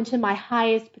tap into my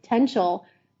highest potential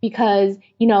because,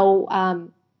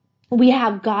 we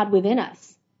have God within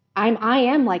us. I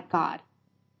am like God.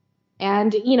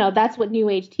 And, that's what New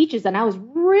Age teaches. And I was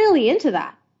really into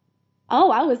that.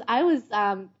 Oh, I was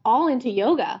all into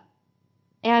yoga.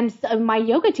 And my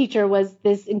yoga teacher was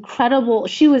this incredible,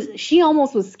 she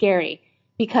almost was scary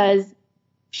because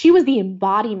she was the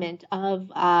embodiment of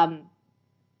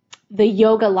the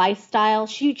yoga lifestyle.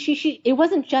 It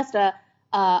wasn't just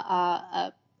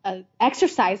a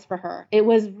exercise for her. It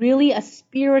was really a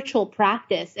spiritual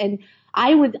practice. And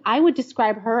I would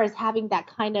describe her as having that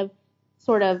kind of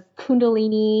sort of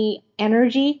Kundalini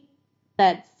energy,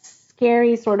 that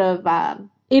scary sort of,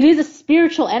 it is a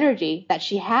spiritual energy that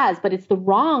she has, but it's the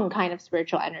wrong kind of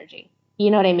spiritual energy.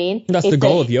 You know what I mean? That's the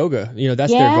goal of yoga.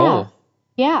 That's their goal.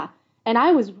 Yeah. And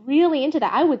I was really into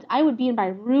that. I would be in my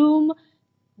room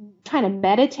trying to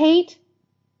meditate.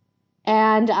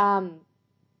 And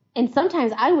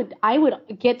sometimes I would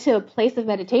get to a place of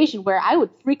meditation where I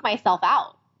would freak myself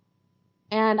out.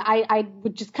 And I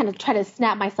would just kind of try to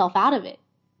snap myself out of it.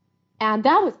 And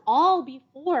that was all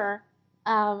before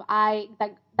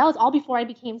that was all before I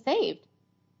became saved.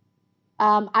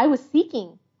 I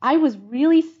was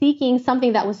really seeking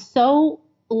something that was so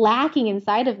lacking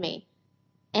inside of me.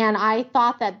 And I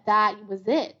thought that was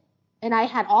it. And I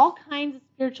had all kinds of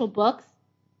spiritual books.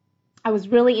 I was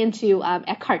really into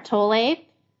Eckhart Tolle,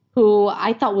 who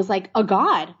I thought was like a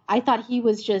god. I thought he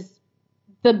was just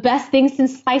the best thing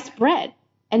since sliced bread.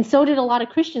 And so did a lot of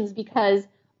Christians because,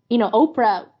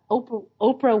 Oprah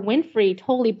Winfrey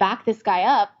totally backed this guy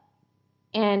up.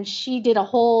 And she did a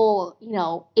whole,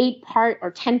 8-part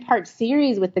or 10-part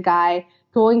series with the guy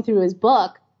going through his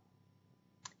book.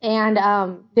 And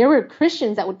there were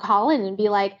Christians that would call in and be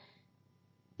like,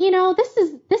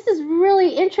 this is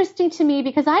really interesting to me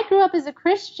because I grew up as a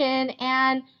Christian,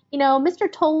 and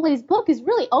Mr. Tolley's book is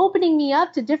really opening me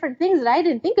up to different things that I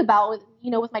didn't think about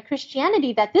with my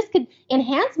Christianity, that this could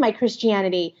enhance my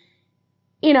Christianity,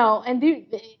 and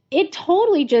it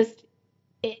totally just,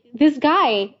 this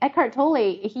guy, Eckhart Tolle,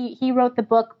 he wrote the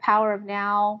book Power of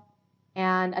Now,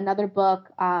 and another book,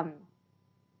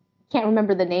 can't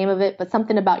remember the name of it, but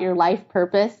something about your life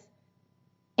purpose.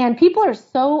 And people are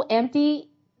so empty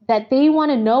that they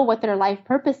want to know what their life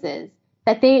purpose is,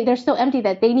 that they're so empty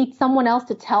that they need someone else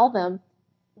to tell them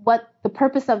what the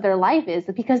purpose of their life is,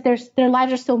 because their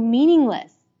lives are so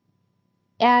meaningless.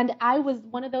 And I was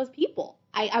one of those people.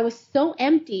 I was so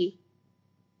empty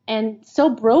and so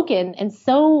broken and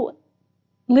so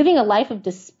living a life of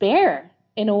despair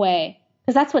in a way,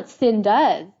 because that's what sin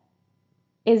does,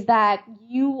 is that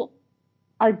you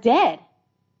are dead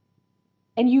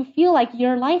and you feel like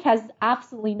your life has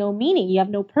absolutely no meaning. You have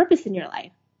no purpose in your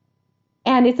life.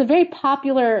 And it's a very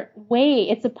popular way.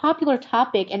 It's a popular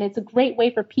topic, and it's a great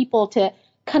way for people to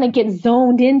kind of get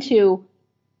zoned into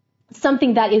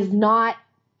something that is not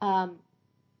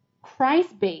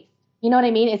Christ-based. You know what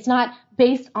I mean? It's not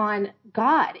based on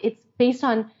God. It's based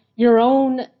on your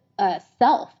own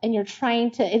self, and you're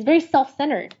trying to, it's very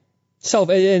self-centered.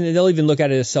 And they'll even look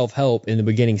at it as self-help in the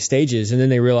beginning stages, and then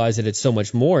they realize that it's so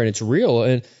much more and it's real,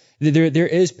 and there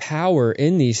is power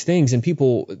in these things, and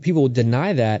people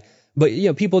deny that. But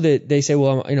people that they say,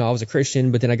 well, I was a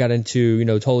Christian, but then I got into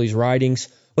Tolle's writings.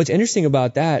 What's interesting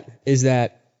about that is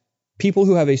that people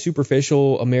who have a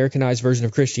superficial Americanized version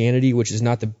of Christianity, which is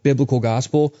not the biblical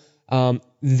gospel,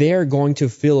 they're going to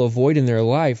feel a void in their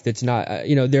life that's not,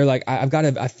 they're like,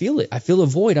 I feel it. I feel a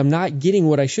void. I'm not getting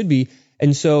what I should be.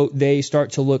 And so they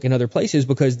start to look in other places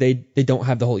because they don't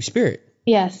have the Holy Spirit.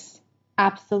 Yes,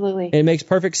 absolutely. And it makes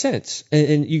perfect sense.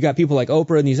 And you got people like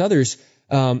Oprah and these others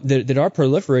that are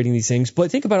proliferating these things.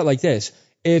 But think about it like this.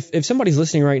 If somebody's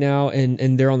listening right now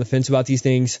and they're on the fence about these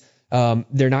things,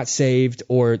 they're not saved,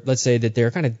 or let's say that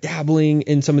they're kind of dabbling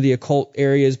in some of the occult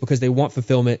areas because they want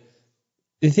fulfillment.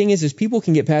 The thing is people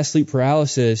can get past sleep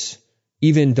paralysis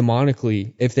even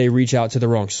demonically if they reach out to the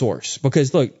wrong source.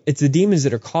 Because look, it's the demons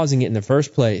that are causing it in the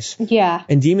first place. Yeah.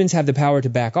 And demons have the power to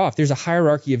back off. There's a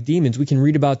hierarchy of demons. We can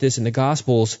read about this in the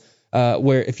Gospels,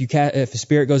 where if a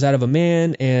spirit goes out of a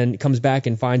man and comes back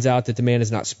and finds out that the man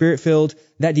is not spirit-filled,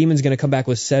 that demon's going to come back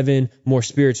with 7 more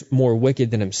spirits more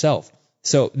wicked than himself.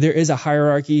 So there is a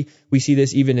hierarchy. We see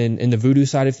this even in the voodoo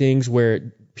side of things,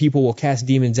 where people will cast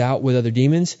demons out with other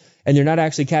demons, and they're not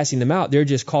actually casting them out. They're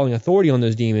just calling authority on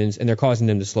those demons, and they're causing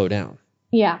them to slow down.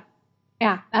 Yeah,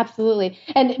 absolutely.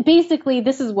 And basically,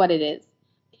 this is what it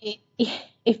is.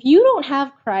 If you don't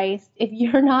have Christ, if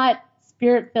you're not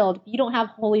Spirit-filled, if you don't have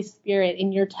Holy Spirit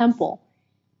in your temple,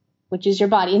 which is your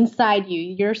body, inside you,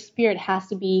 your spirit has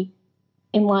to be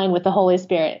in line with the Holy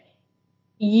Spirit.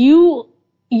 You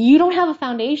don't have a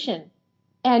foundation,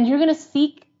 and you're going to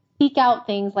seek out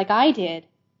things like I did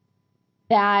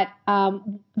that are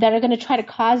going to try to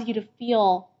cause you to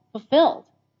feel fulfilled.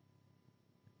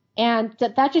 And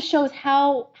that just shows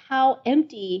how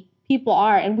empty people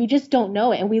are, and we just don't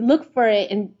know it, and we look for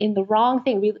it in the wrong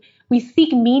thing. We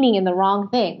seek meaning in the wrong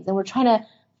things, and we're trying to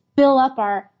fill up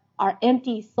our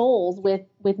empty souls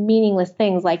with meaningless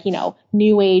things like,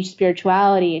 New Age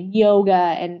spirituality and yoga,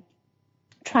 and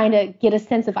trying to get a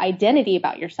sense of identity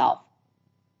about yourself.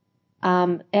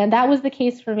 And that was the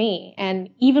case for me. And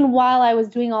even while I was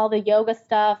doing all the yoga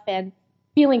stuff and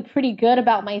feeling pretty good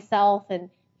about myself and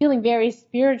feeling very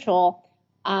spiritual,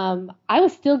 I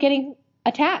was still getting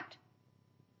attacked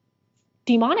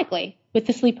demonically with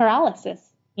the sleep paralysis,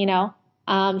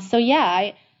 So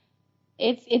yeah,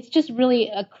 it's just really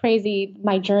a crazy,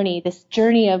 my journey, this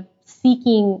journey of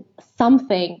seeking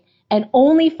something and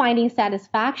only finding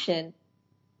satisfaction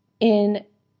in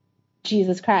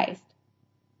Jesus Christ.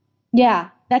 Yeah,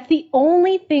 that's the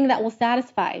only thing that will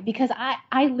satisfy, because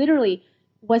I literally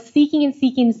was seeking and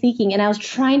seeking and seeking, and I was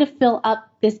trying to fill up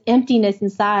this emptiness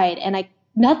inside, and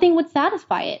nothing would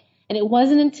satisfy it. And it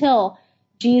wasn't until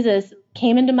Jesus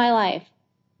came into my life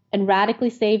and radically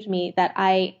saved me that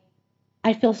I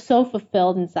feel so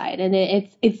fulfilled inside. And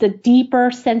it's a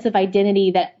deeper sense of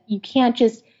identity that you can't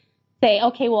just say,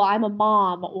 okay, well, I'm a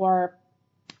mom, or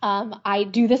I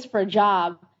do this for a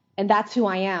job, and that's who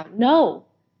I am. No.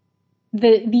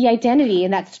 The identity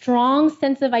and that strong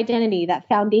sense of identity, that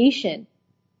foundation,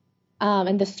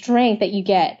 and the strength that you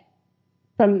get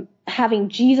from having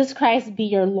Jesus Christ be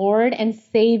your Lord and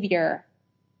Savior,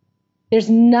 there's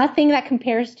nothing that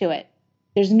compares to it.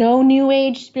 There's no New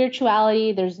Age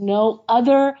spirituality. There's no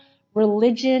other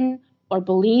religion or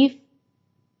belief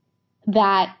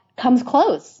that comes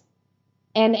close.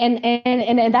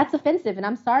 And that's offensive. And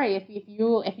I'm sorry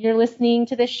if you're listening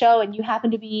to this show and you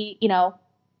happen to be,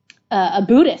 a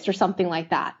Buddhist or something like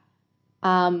that.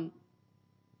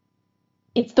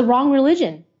 It's the wrong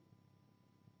religion.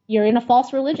 You're in a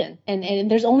false religion. And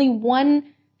there's only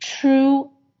one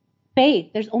true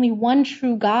faith. There's only one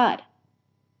true God.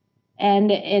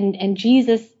 And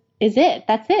Jesus is it.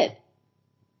 That's it.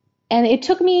 And it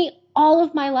took me all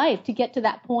of my life to get to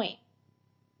that point.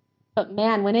 But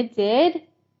man, when it did,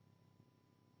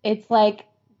 it's like,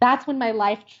 that's when my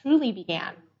life truly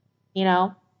began,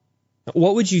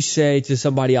 What would you say to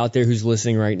somebody out there who's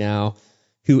listening right now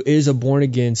who is a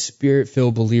born-again,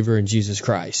 spirit-filled believer in Jesus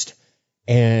Christ,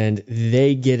 and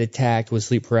they get attacked with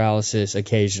sleep paralysis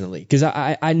occasionally? Because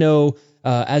I know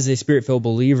as a spirit-filled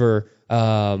believer,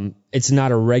 it's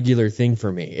not a regular thing for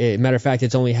me. Matter of fact,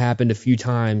 it's only happened a few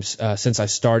times since I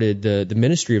started the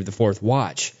ministry of the Fourth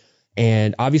Watch.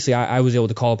 And obviously, I was able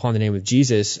to call upon the name of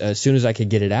Jesus as soon as I could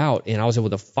get it out, and I was able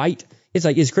to fight. It's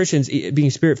like, as Christians, being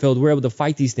spirit-filled, we're able to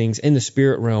fight these things in the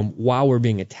spirit realm while we're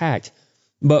being attacked.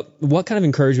 But what kind of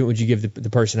encouragement would you give the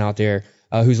person out there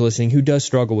who's listening who does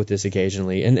struggle with this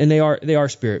occasionally, and they are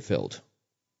spirit-filled?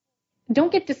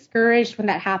 Don't get discouraged when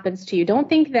that happens to you. Don't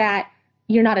think that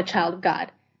you're not a child of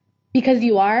God, because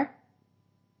you are.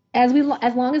 As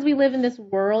long as we live in this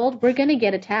world, we're going to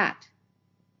get attacked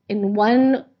in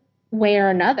one way or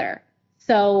another.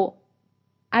 So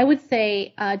I would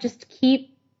say just keep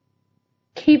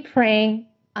praying,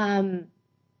 and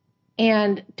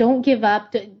don't give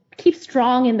up. Keep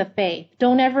strong in the faith.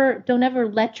 Don't ever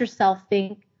let yourself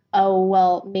think, oh,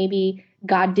 well, maybe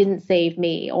God didn't save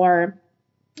me, or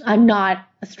I'm not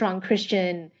a strong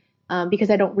Christian because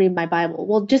I don't read my Bible.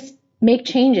 Well, just make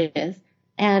changes,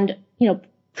 and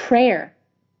prayer,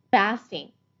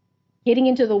 fasting, getting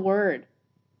into the Word,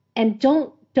 and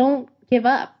don't give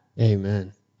up.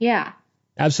 Amen. Yeah.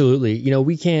 Absolutely.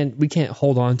 We can't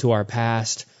hold on to our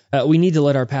past. We need to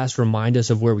let our past remind us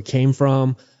of where we came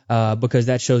from, because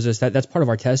that shows us that's part of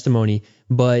our testimony.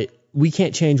 But we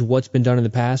can't change what's been done in the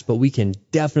past, but we can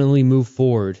definitely move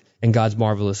forward in God's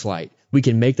marvelous light. We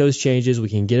can make those changes. We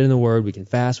can get in the Word. We can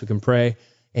fast. We can pray.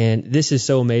 And this is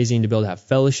so amazing to be able to have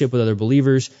fellowship with other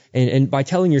believers. And by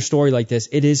telling your story like this,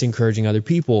 it is encouraging other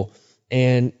people.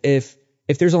 And if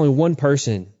there's only one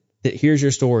person that hears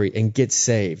your story and gets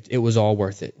saved, it was all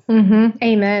worth it. Mm-hmm.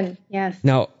 Amen. Yes.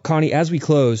 Now, Connie, as we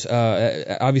close,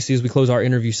 obviously as we close our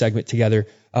interview segment together,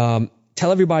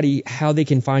 tell everybody how they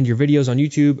can find your videos on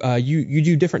YouTube. You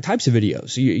do different types of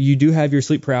videos. You do have your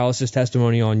sleep paralysis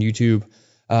testimony on YouTube,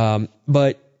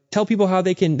 but tell people how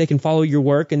they can follow your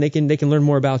work and they can learn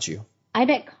more about you. I'm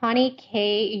at Connie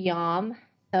K. Yom,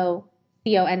 so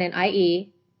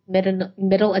Connie,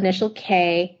 middle initial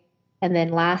K, and then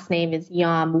last name is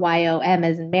Yom, Y-O-M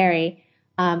as in Mary.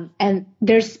 And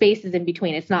there's spaces in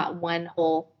between. It's not one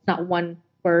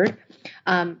word.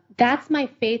 That's my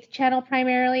faith channel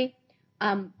primarily.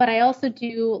 But I also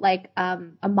do like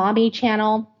a mommy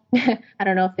channel. I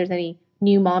don't know if there's any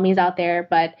new mommies out there,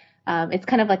 but it's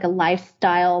kind of like a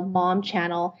lifestyle mom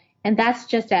channel. And that's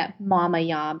just at Mama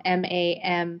Yom,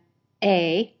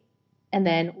 M-A-M-A, and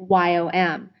then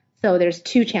Y-O-M. So there's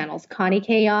two channels, Connie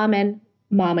K. Yom and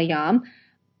Mama Yom.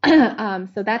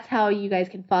 So that's how you guys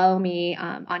can follow me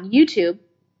on YouTube.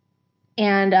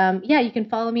 And you can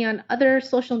follow me on other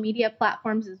social media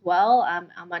platforms as well.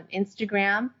 I'm on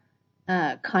Instagram,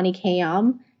 Connie K.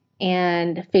 Yom,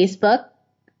 and Facebook,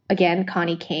 again,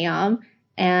 Connie K. Yom,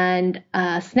 and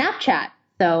Snapchat.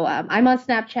 So I'm on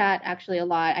Snapchat actually a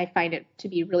lot. I find it to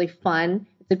be really fun.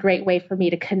 It's a great way for me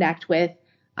to connect with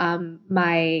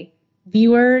my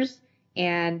viewers,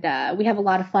 and we have a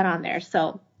lot of fun on there.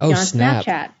 So you're on snap.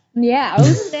 Snapchat. Yeah,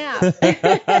 snap.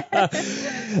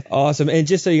 Awesome. And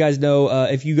just so you guys know,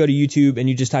 if you go to YouTube and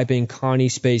you just type in Connie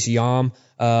space Yom,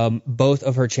 both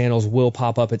of her channels will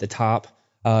pop up at the top.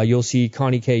 You'll see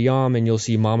Connie K. Yom and you'll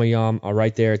see Mama Yom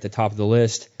right there at the top of the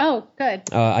list. Oh, good.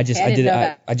 I just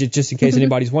in case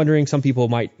anybody's wondering, some people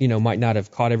might not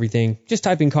have caught everything. Just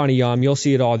type in Connie Yom. You'll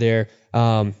see it all there.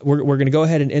 We're going to go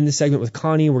ahead and end the segment with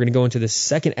Connie. We're going to go into the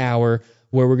second hour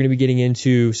where we're going to be getting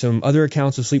into some other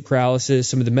accounts of sleep paralysis,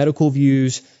 some of the medical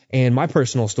views, and my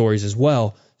personal stories as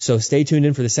well. So stay tuned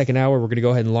in for the second hour. We're going to go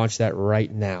ahead and launch that right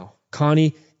now.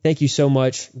 Connie, thank you so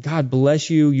much. God bless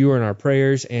you. You are in our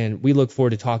prayers, and we look forward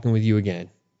to talking with you again.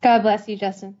 God bless you,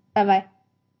 Justin. Bye-bye.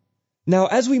 Now,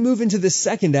 as we move into the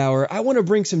second hour, I want to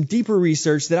bring some deeper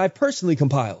research that I personally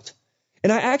compiled.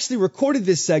 And I actually recorded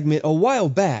this segment a while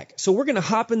back, so we're going to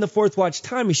hop in the Fourth Watch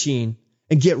time machine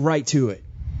and get right to it.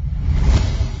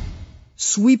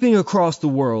 Sweeping across the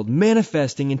world,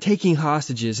 manifesting and taking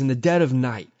hostages in the dead of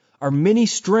night, are many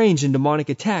strange and demonic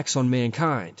attacks on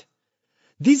mankind.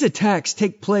 These attacks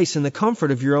take place in the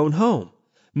comfort of your own home,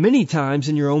 many times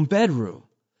in your own bedroom.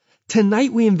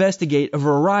 Tonight we investigate a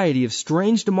variety of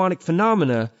strange demonic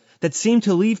phenomena that seem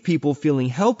to leave people feeling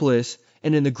helpless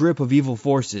and in the grip of evil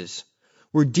forces.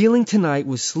 We're dealing tonight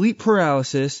with sleep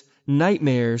paralysis,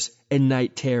 nightmares, and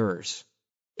night terrors.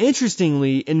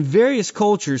 Interestingly, in various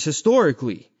cultures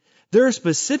historically, there are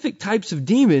specific types of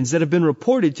demons that have been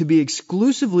reported to be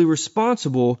exclusively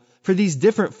responsible for these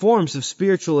different forms of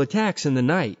spiritual attacks in the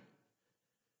night.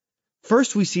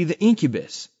 First, we see the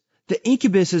incubus. The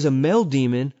incubus is a male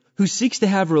demon who seeks to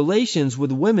have relations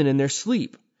with women in their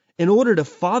sleep in order to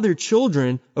father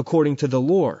children according to the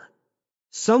lore.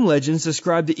 Some legends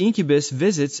describe the incubus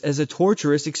visits as a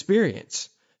torturous experience,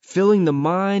 filling the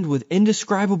mind with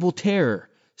indescribable terror,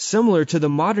 similar to the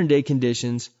modern-day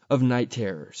conditions of night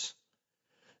terrors.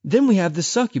 Then we have the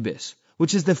succubus,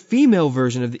 which is the female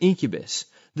version of the incubus.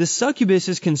 The succubus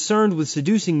is concerned with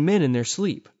seducing men in their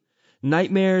sleep.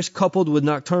 Nightmares coupled with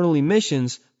nocturnal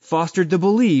emissions fostered the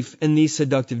belief in these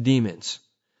seductive demons.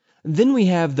 Then we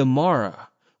have the Mara,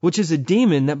 which is a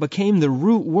demon that became the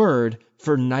root word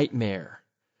for nightmare.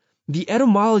 The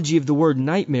etymology of the word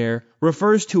nightmare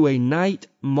refers to a night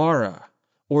Mara,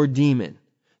 or demon.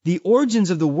 The origins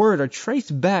of the word are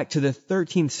traced back to the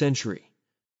 13th century.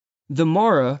 The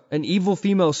Mara, an evil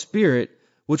female spirit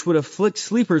which would afflict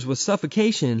sleepers with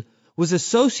suffocation, was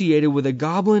associated with a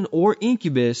goblin or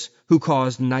incubus who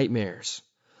caused nightmares.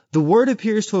 The word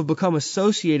appears to have become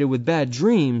associated with bad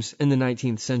dreams in the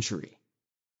 19th century.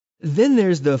 Then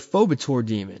there's the Phobetor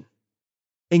demon.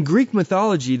 In Greek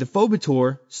mythology, the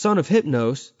Phobetor, son of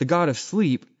Hypnos, the god of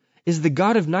sleep, is the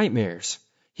god of nightmares.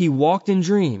 He walked in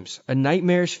dreams, a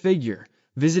nightmarish figure,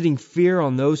 visiting fear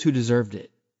on those who deserved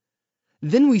it.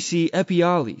 Then we see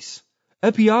Epiales.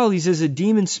 Epiales is a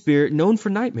demon spirit known for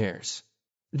nightmares.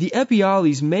 The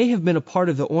Epiales may have been a part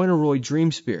of the Oinoroid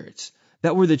dream spirits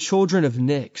that were the children of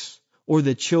Nyx, or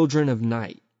the children of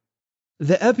night.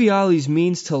 The Epiales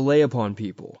means to lay upon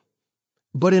people.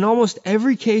 But in almost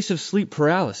every case of sleep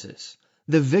paralysis,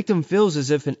 the victim feels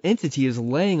as if an entity is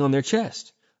laying on their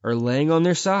chest, or laying on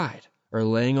their side, or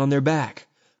laying on their back,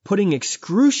 putting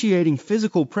excruciating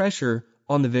physical pressure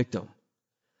on the victim.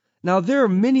 Now, there are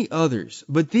many others,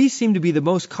 but these seem to be the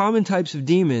most common types of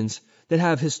demons that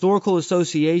have historical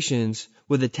associations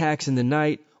with attacks in the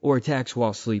night or attacks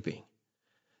while sleeping.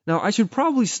 Now, I should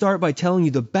probably start by telling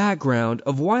you the background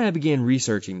of why I began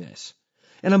researching this,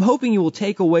 and I'm hoping you will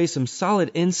take away some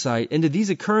solid insight into these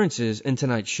occurrences in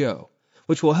tonight's show,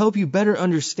 which will help you better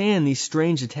understand these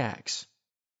strange attacks.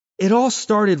 It all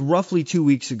started roughly 2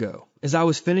 weeks ago, as I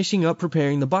was finishing up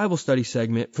preparing the Bible study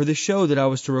segment for the show that I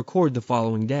was to record the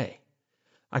following day.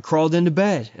 I crawled into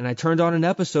bed, and I turned on an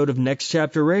episode of Next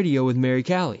Chapter Radio with Mary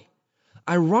Callie.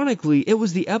 Ironically, it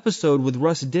was the episode with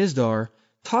Russ Dizdar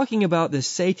talking about the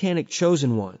satanic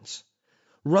chosen ones.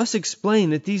 Russ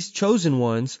explained that these chosen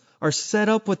ones are set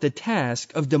up with the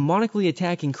task of demonically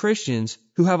attacking Christians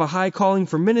who have a high calling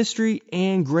for ministry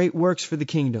and great works for the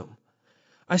kingdom.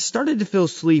 I started to feel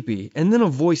sleepy, and then a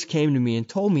voice came to me and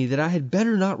told me that I had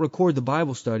better not record the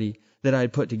Bible study that I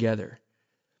had put together.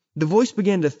 The voice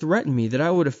began to threaten me that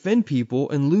I would offend people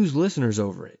and lose listeners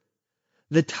over it.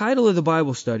 The title of the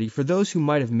Bible study, for those who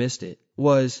might have missed it,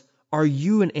 was Are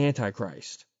You an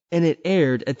Antichrist? And it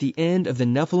aired at the end of the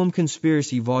Nephilim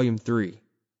Conspiracy Volume 3.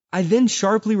 I then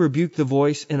sharply rebuked the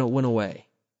voice and it went away.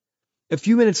 A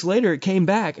few minutes later it came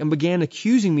back and began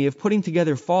accusing me of putting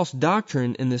together false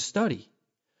doctrine in this study.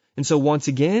 And so once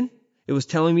again, it was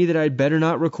telling me that I had better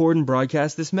not record and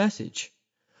broadcast this message.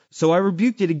 So I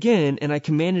rebuked it again and I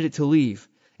commanded it to leave,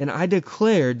 and I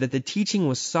declared that the teaching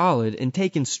was solid and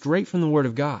taken straight from the Word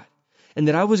of God, and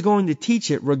that I was going to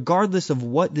teach it regardless of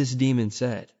what this demon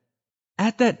said.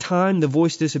 At that time, the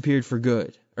voice disappeared for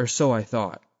good, or so I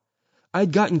thought.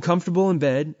 I'd gotten comfortable in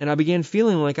bed, and I began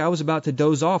feeling like I was about to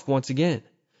doze off once again,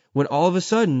 when all of a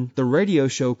sudden, the radio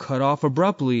show cut off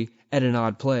abruptly at an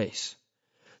odd place.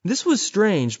 This was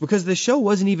strange because the show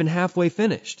wasn't even halfway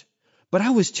finished, but I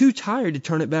was too tired to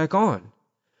turn it back on.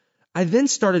 I then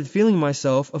started feeling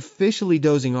myself officially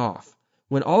dozing off,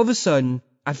 when all of a sudden,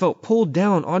 I felt pulled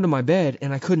down onto my bed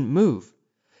and I couldn't move,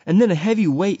 and then a heavy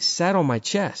weight sat on my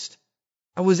chest.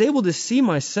 I was able to see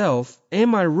myself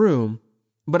and my room,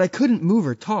 but I couldn't move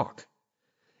or talk.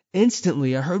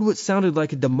 Instantly, I heard what sounded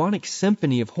like a demonic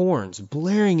symphony of horns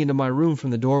blaring into my room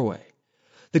from the doorway.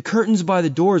 The curtains by the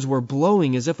doors were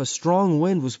blowing as if a strong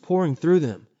wind was pouring through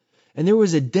them, and there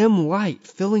was a dim light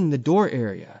filling the door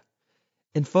area.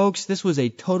 And folks, this was a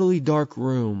totally dark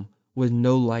room with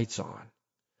no lights on.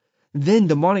 Then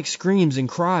demonic screams and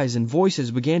cries and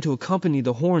voices began to accompany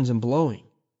the horns and blowing.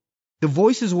 The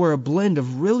voices were a blend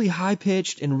of really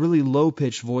high-pitched and really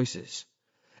low-pitched voices,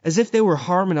 as if they were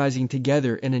harmonizing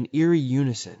together in an eerie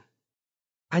unison.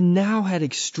 I now had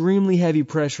extremely heavy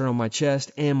pressure on my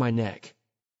chest and my neck,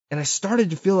 and I started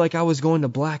to feel like I was going to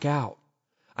black out.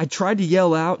 I tried to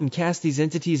yell out and cast these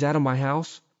entities out of my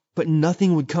house, but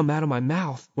nothing would come out of my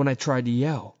mouth when I tried to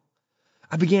yell.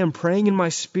 I began praying in my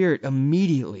spirit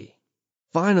immediately.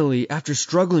 Finally, after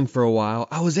struggling for a while,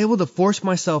 I was able to force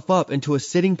myself up into a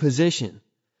sitting position,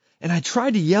 and I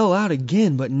tried to yell out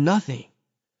again, but nothing.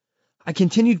 I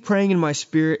continued praying in my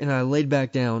spirit, and I laid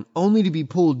back down, only to be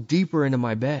pulled deeper into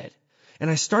my bed, and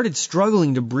I started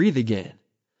struggling to breathe again.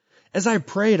 As I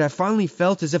prayed, I finally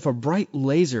felt as if a bright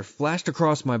laser flashed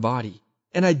across my body,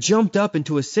 and I jumped up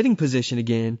into a sitting position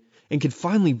again and could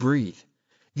finally breathe.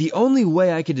 The only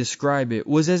way I could describe it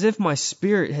was as if my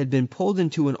spirit had been pulled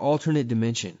into an alternate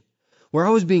dimension, where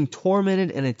I was being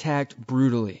tormented and attacked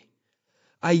brutally.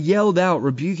 I yelled out,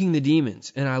 rebuking the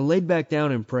demons, and I laid back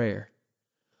down in prayer.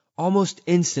 Almost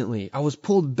instantly, I was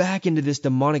pulled back into this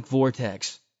demonic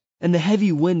vortex, and the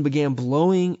heavy wind began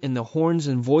blowing and the horns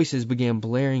and voices began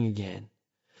blaring again.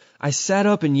 I sat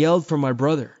up and yelled for my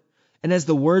brother, and as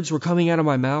the words were coming out of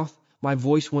my mouth, my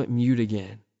voice went mute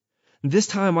again. This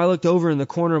time I looked over in the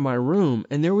corner of my room,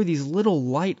 and there were these little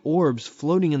light orbs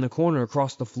floating in the corner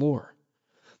across the floor.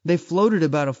 They floated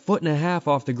about 1.5 feet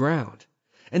off the ground,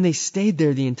 and they stayed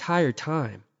there the entire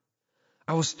time.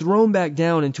 I was thrown back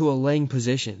down into a laying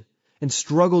position and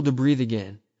struggled to breathe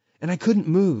again, and I couldn't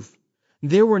move.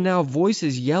 There were now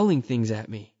voices yelling things at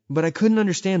me, but I couldn't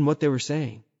understand what they were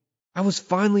saying. I was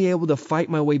finally able to fight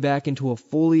my way back into a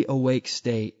fully awake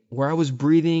state where I was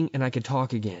breathing and I could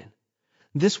talk again.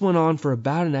 This went on for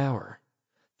about an hour.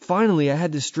 Finally, I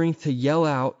had the strength to yell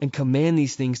out and command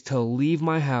these things to leave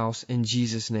my house in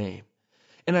Jesus' name.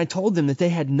 And I told them that they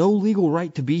had no legal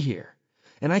right to be here,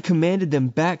 and I commanded them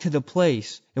back to the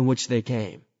place in which they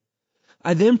came.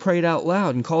 I then prayed out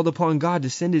loud and called upon God to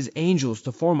send His angels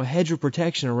to form a hedge of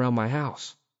protection around my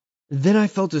house. Then I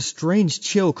felt a strange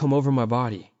chill come over my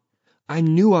body. I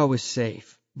knew I was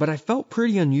safe, but I felt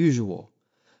pretty unusual.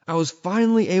 I was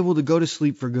finally able to go to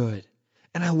sleep for good,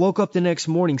 and I woke up the next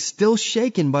morning still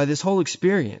shaken by this whole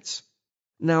experience.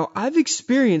 Now, I've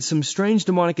experienced some strange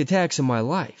demonic attacks in my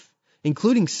life,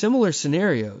 including similar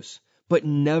scenarios, but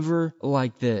never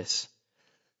like this.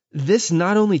 This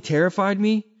not only terrified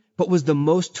me, but was the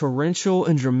most torrential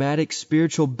and dramatic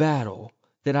spiritual battle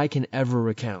that I can ever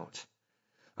recount.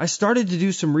 I started to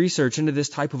do some research into this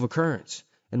type of occurrence,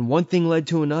 and one thing led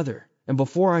to another, and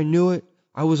before I knew it,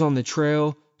 I was on the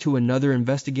trail to another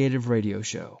investigative radio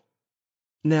show.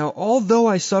 Now, although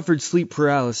I suffered sleep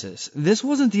paralysis, this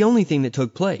wasn't the only thing that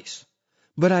took place,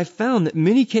 but I found that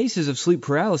many cases of sleep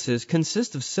paralysis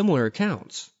consist of similar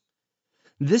accounts.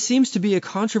 This seems to be a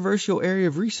controversial area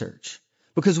of research,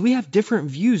 because we have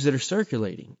different views that are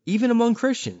circulating, even among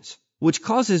Christians, which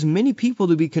causes many people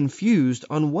to be confused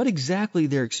on what exactly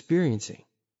they're experiencing.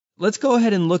 Let's go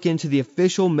ahead and look into the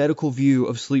official medical view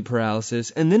of sleep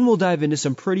paralysis, and then we'll dive into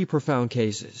some pretty profound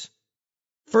cases.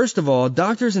 First of all,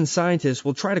 doctors and scientists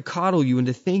will try to coddle you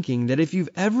into thinking that if you've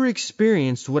ever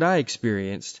experienced what I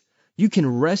experienced, you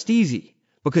can rest easy,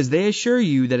 because they assure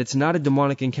you that it's not a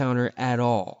demonic encounter at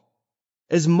all.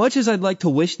 As much as I'd like to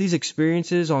wish these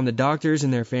experiences on the doctors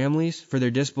and their families for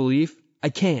their disbelief, I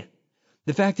can't.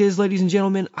 The fact is, ladies and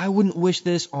gentlemen, I wouldn't wish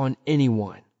this on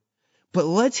anyone. But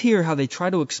let's hear how they try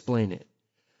to explain it.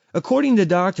 According to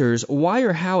doctors, why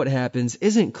or how it happens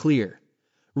isn't clear.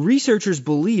 Researchers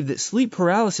believe that sleep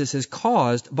paralysis is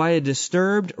caused by a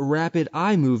disturbed rapid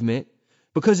eye movement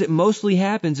because it mostly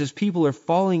happens as people are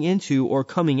falling into or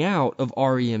coming out of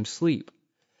REM sleep.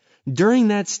 During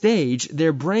that stage,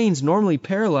 their brains normally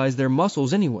paralyze their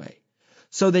muscles anyway,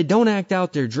 so they don't act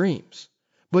out their dreams.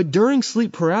 But during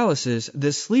sleep paralysis,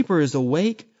 the sleeper is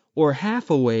awake or half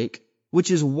awake,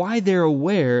 which is why they're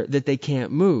aware that they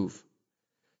can't move.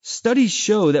 Studies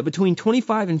show that between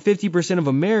 25 and 50% of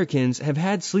Americans have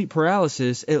had sleep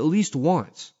paralysis at least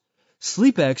once.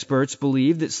 Sleep experts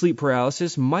believe that sleep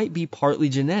paralysis might be partly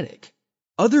genetic.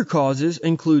 Other causes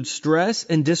include stress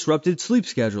and disrupted sleep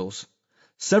schedules.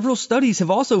 Several studies have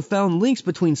also found links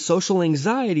between social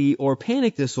anxiety or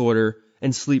panic disorder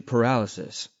and sleep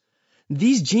paralysis.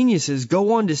 These geniuses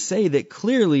go on to say that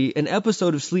clearly an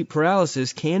episode of sleep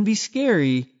paralysis can be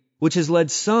scary, which has led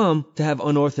some to have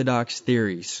unorthodox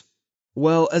theories.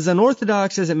 Well, as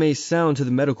unorthodox as it may sound to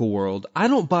the medical world, I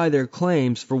don't buy their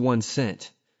claims for 1 cent.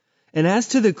 And as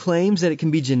to the claims that it can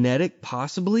be genetic,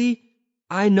 possibly,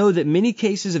 I know that many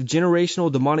cases of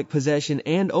generational demonic possession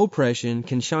and oppression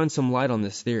can shine some light on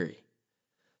this theory.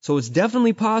 So it's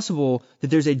definitely possible that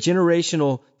there's a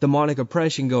generational demonic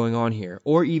oppression going on here,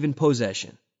 or even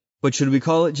possession. But should we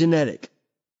call it genetic?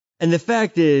 And the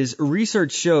fact is,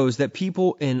 research shows that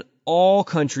people in all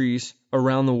countries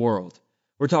around the world,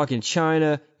 we're talking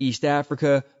China, East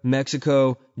Africa,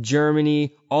 Mexico,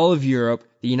 Germany, all of Europe,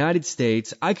 the United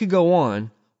States, I could go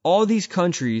on, all these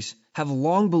countries have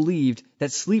long believed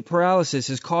that sleep paralysis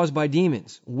is caused by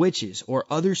demons, witches, or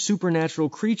other supernatural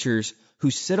creatures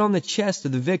who sit on the chest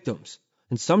of the victims,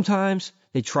 and sometimes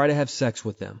they try to have sex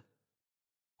with them.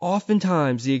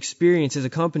 Oftentimes, the experience is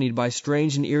accompanied by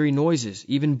strange and eerie noises,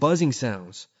 even buzzing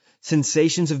sounds,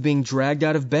 sensations of being dragged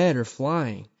out of bed or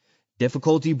flying,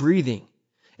 difficulty breathing.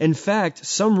 In fact,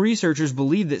 some researchers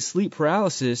believe that sleep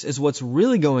paralysis is what's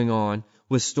really going on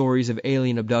with stories of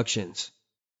alien abductions.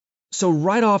 So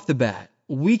right off the bat,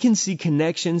 we can see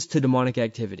connections to demonic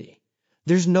activity.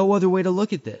 There's no other way to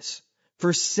look at this.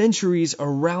 For centuries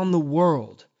around the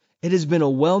world, it has been a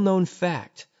well-known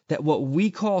fact that what we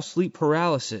call sleep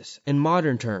paralysis in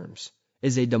modern terms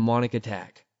is a demonic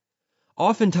attack.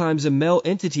 Oftentimes, a male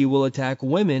entity will attack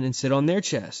women and sit on their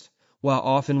chest, while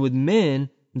often with men,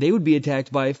 they would be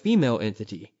attacked by a female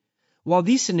entity. While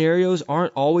these scenarios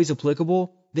aren't always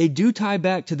applicable, they do tie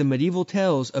back to the medieval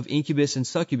tales of Incubus and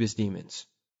Succubus demons.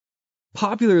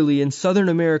 Popularly in Southern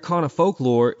Americana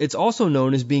folklore, it's also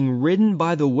known as being ridden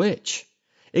by the witch.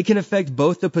 It can affect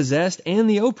both the possessed and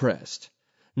the oppressed.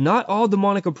 Not all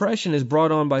demonic oppression is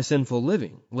brought on by sinful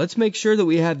living. Let's make sure that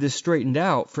we have this straightened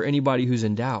out for anybody who's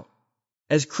in doubt.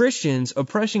 As Christians,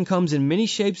 oppression comes in many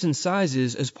shapes and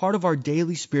sizes as part of our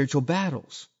daily spiritual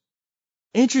battles.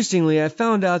 Interestingly, I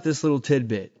found out this little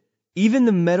tidbit. Even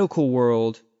the medical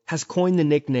world has coined the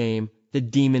nickname the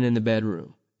demon in the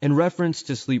bedroom in reference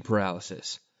to sleep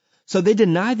paralysis. So they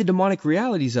deny the demonic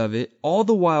realities of it, all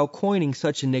the while coining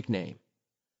such a nickname.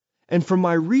 And from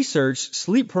my research,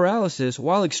 sleep paralysis,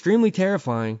 while extremely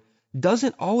terrifying,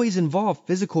 doesn't always involve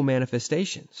physical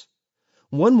manifestations.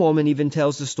 One woman even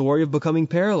tells the story of becoming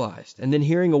paralyzed and then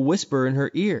hearing a whisper in her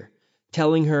ear,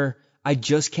 telling her, "I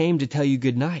just came to tell you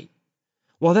good night."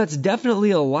 While that's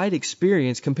definitely a light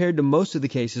experience compared to most of the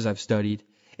cases I've studied,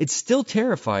 it still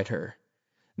terrified her.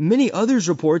 Many others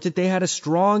report that they had a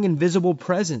strong invisible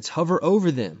presence hover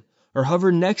over them or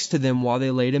hover next to them while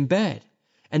they laid in bed,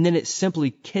 and then it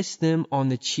simply kissed them on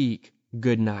the cheek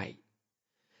good night.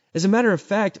 As a matter of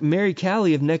fact, Mary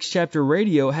Callie of Next Chapter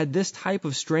Radio had this type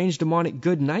of strange demonic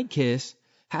good night kiss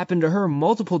happen to her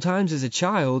multiple times as a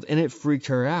child, and it freaked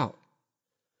her out.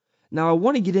 Now, I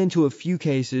want to get into a few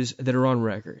cases that are on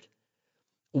record.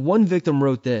 One victim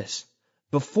wrote this: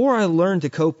 "Before I learned to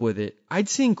cope with it, I'd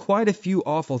seen quite a few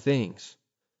awful things.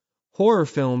 Horror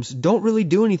films don't really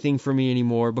do anything for me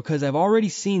anymore because I've already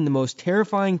seen the most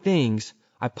terrifying things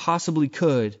I possibly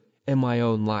could in my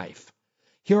own life."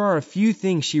 Here are a few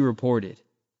things she reported.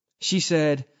 She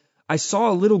said, "I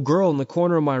saw a little girl in the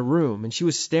corner of my room and she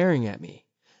was staring at me.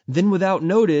 Then without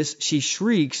notice, she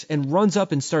shrieks and runs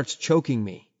up and starts choking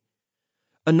me.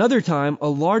 Another time, a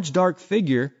large dark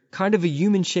figure, kind of a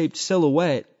human-shaped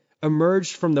silhouette,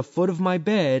 emerged from the foot of my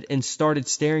bed and started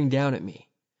staring down at me.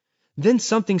 Then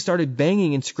something started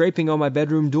banging and scraping on my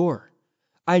bedroom door.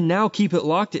 I now keep it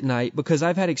locked at night because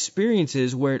I've had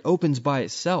experiences where it opens by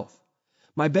itself.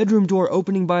 My bedroom door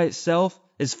opening by itself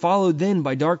is followed then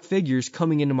by dark figures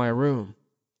coming into my room."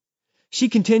 She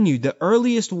continued, the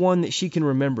earliest one that she can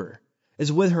remember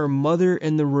is with her mother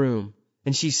in the room,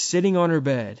 and she's sitting on her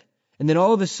bed, and then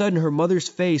all of a sudden her mother's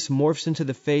face morphs into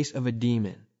the face of a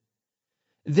demon.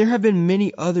 There have been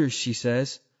many others, she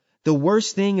says. The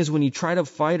worst thing is when you try to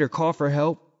fight or call for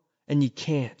help, and you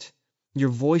can't. Your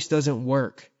voice doesn't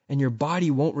work, and your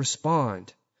body won't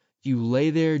respond. You lay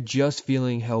there just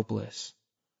feeling helpless.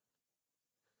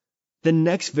 The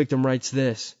next victim writes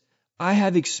this: "I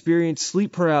have experienced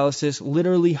sleep paralysis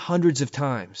literally hundreds of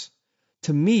times.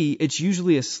 To me, it's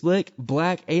usually a slick,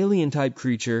 black, alien-type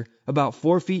creature about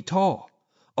 4 feet tall,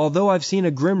 although I've seen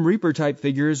a Grim Reaper-type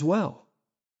figure as well."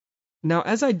 Now,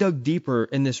 as I dug deeper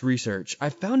in this research, I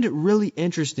found it really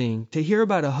interesting to hear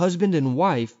about a husband and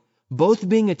wife both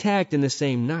being attacked in the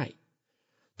same night.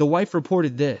 The wife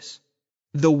reported this: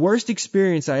 "The worst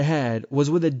experience I had was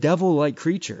with a devil-like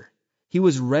creature. He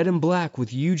was red and black with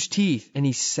huge teeth, and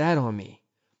he sat on me.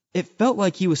 It felt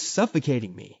like he was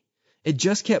suffocating me. It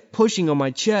just kept pushing on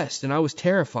my chest, and I was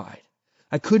terrified.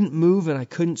 I couldn't move and I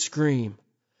couldn't scream.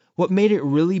 What made it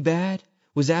really bad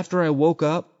was after I woke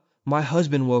up, my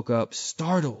husband woke up,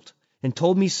 startled, and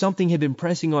told me something had been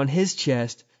pressing on his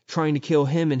chest, trying to kill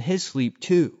him in his sleep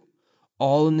too.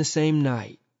 All in the same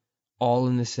night. all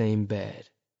in the same bed.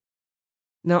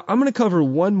 Now, I'm going to cover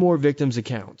one more victim's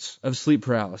accounts of sleep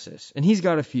paralysis, and he's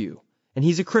got a few, and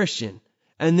he's a Christian,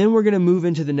 and then we're going to move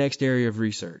into the next area of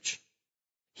research.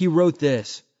 He wrote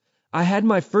this: I had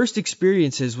my first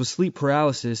experiences with sleep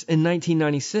paralysis in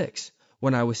 1996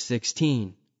 when I was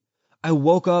 16. I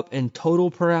woke up in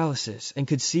total paralysis and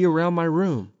could see around my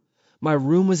room. My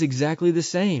room was exactly the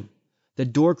same. The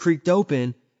door creaked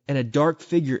open and a dark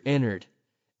figure entered.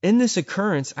 In this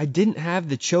occurrence, I didn't have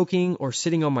the choking or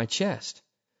sitting on my chest.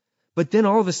 But then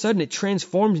all of a sudden it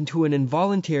transformed into an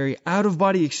involuntary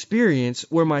out-of-body experience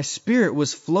where my spirit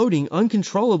was floating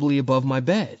uncontrollably above my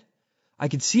bed. I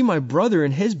could see my brother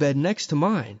in his bed next to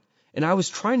mine, and I was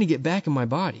trying to get back in my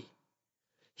body.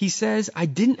 He says, I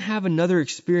didn't have another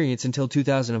experience until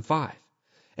 2005,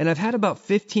 and I've had about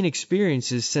 15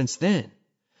 experiences since then.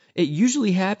 It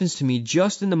usually happens to me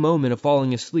just in the moment of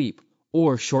falling asleep,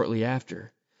 or shortly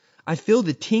after. I feel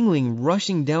the tingling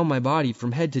rushing down my body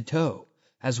from head to toe,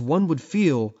 as one would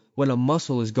feel when a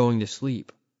muscle is going to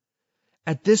sleep.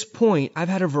 At this point, I've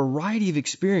had a variety of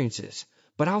experiences,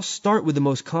 but I'll start with the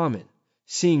most common,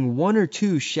 seeing one or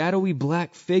two shadowy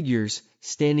black figures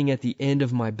standing at the end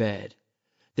of my bed.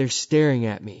 They're staring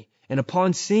at me, and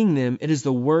upon seeing them, it is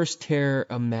the worst terror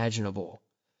imaginable.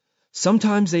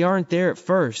 Sometimes they aren't there at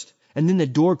first, and then the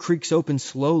door creaks open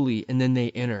slowly, and then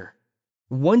they enter.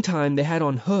 One time they had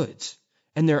on hoods,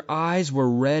 and their eyes were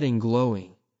red and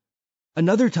glowing.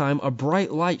 Another time, a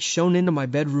bright light shone into my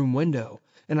bedroom window,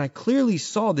 and I clearly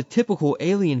saw the typical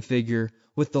alien figure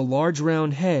with the large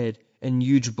round head and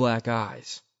huge black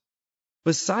eyes.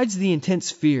 Besides the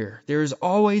intense fear, there is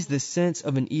always the sense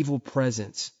of an evil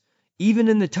presence, even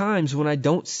in the times when I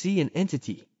don't see an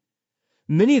entity.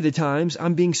 Many of the times,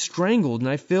 I'm being strangled and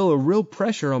I feel a real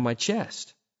pressure on my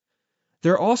chest.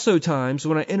 There are also times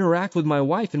when I interact with my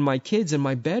wife and my kids in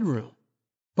my bedroom.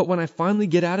 But when I finally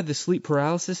get out of the sleep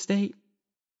paralysis state,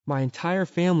 my entire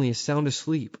family is sound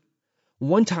asleep.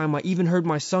 One time I even heard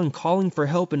my son calling for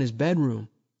help in his bedroom,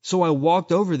 so I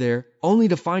walked over there only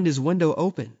to find his window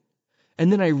open.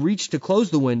 And then I reached to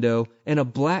close the window, and a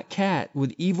black cat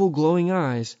with evil glowing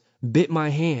eyes bit my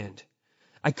hand.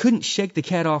 I couldn't shake the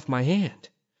cat off my hand.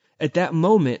 At that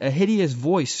moment, a hideous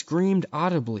voice screamed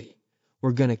audibly,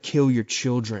 "We're gonna kill your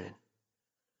children."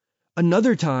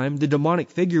 Another time, the demonic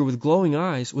figure with glowing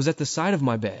eyes was at the side of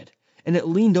my bed, and it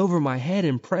leaned over my head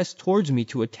and pressed towards me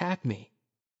to attack me.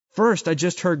 First, I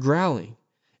just heard growling,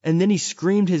 and then he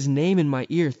screamed his name in my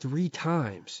ear 3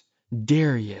 times.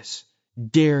 Darius,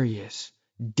 Darius,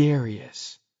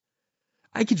 Darius.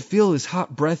 I could feel his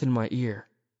hot breath in my ear.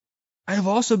 I have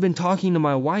also been talking to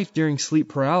my wife during sleep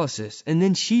paralysis, and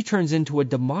then she turns into a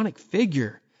demonic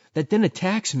figure that then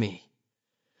attacks me.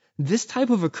 This type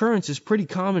of occurrence is pretty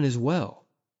common as well.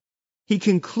 He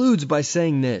concludes by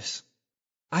saying this: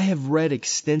 I have read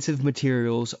extensive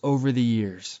materials over the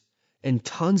years and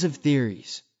tons of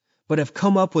theories, but have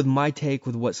come up with my take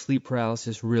with what sleep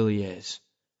paralysis really is.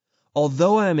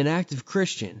 Although I am an active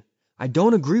Christian, I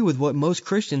don't agree with what most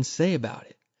Christians say about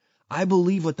it. I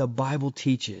believe what the Bible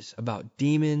teaches about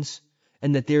demons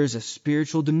and that there is a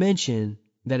spiritual dimension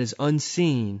that is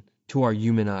unseen to our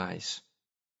human eyes.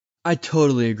 I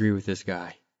totally agree with this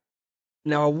guy.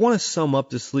 Now I want to sum up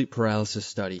the sleep paralysis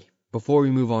study before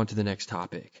we move on to the next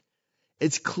topic.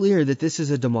 It's clear that this is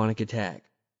a demonic attack.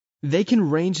 They can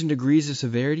range in degrees of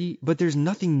severity, but there's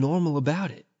nothing normal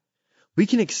about it. We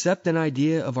can accept an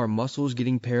idea of our muscles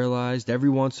getting paralyzed every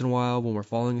once in a while when we're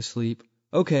falling asleep.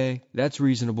 Okay, that's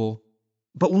reasonable.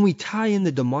 But when we tie in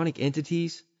the demonic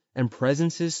entities and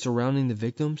presences surrounding the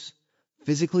victims,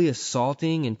 physically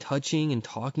assaulting and touching and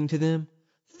talking to them,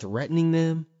 threatening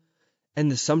them,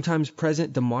 and the sometimes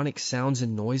present demonic sounds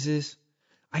and noises,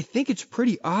 I think it's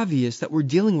pretty obvious that we're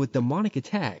dealing with demonic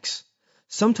attacks,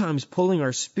 sometimes pulling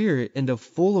our spirit into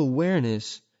full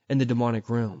awareness in the demonic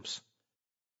realms.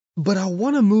 But I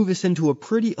want to move us into a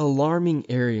pretty alarming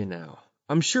area now.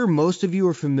 I'm sure most of you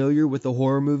are familiar with the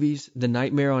horror movies, The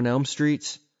Nightmare on Elm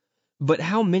Streets, but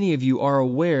how many of you are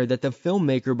aware that the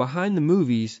filmmaker behind the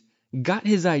movies got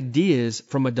his ideas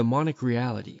from a demonic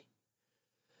reality?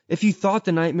 If you thought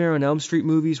the Nightmare on Elm Street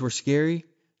movies were scary,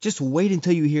 just wait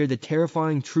until you hear the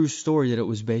terrifying true story that it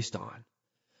was based on.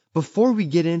 Before we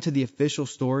get into the official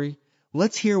story,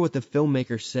 let's hear what the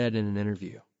filmmaker said in an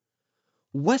interview.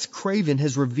 Wes Craven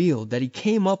has revealed that he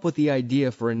came up with the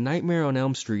idea for A Nightmare on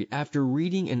Elm Street after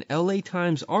reading an LA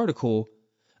Times article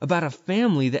about a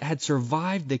family that had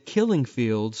survived the killing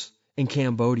fields in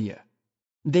Cambodia.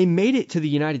 They made it to the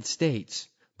United States,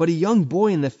 but a young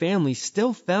boy in the family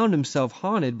still found himself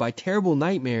haunted by terrible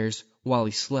nightmares while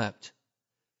he slept.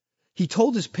 He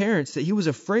told his parents that he was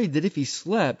afraid that if he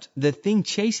slept, the thing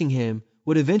chasing him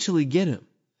would eventually get him.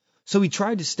 So he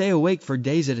tried to stay awake for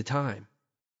days at a time.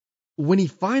 When he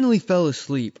finally fell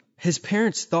asleep, his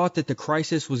parents thought that the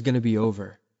crisis was going to be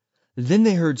over. Then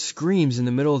they heard screams in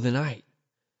the middle of the night.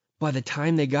 By the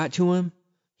time they got to him,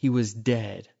 he was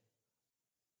dead.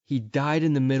 He died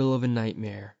in the middle of a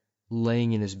nightmare,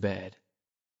 laying in his bed.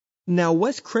 Now,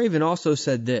 Wes Craven also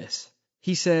said this.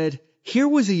 He said, "Here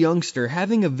was a youngster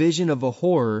having a vision of a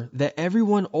horror that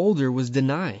everyone older was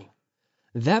denying.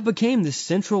 That became the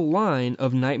central line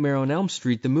of Nightmare on Elm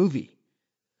Street, the movie.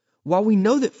 While we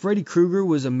know that Freddy Krueger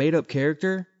was a made-up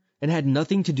character and had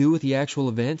nothing to do with the actual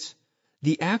events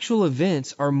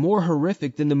are more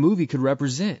horrific than the movie could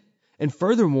represent. And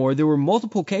furthermore, there were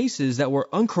multiple cases that were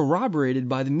uncorroborated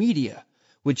by the media,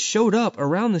 which showed up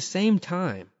around the same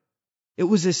time. It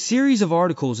was a series of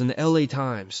articles in the LA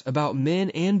Times about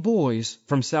men and boys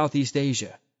from Southeast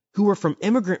Asia who were from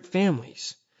immigrant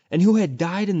families and who had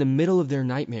died in the middle of their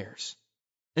nightmares.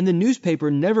 And the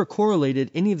newspaper never correlated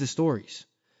any of the stories.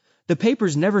 The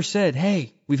papers never said,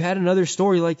 'Hey, we've had another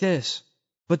story like this.'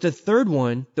 But the third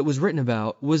one that was written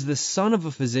about was the son of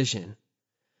a physician.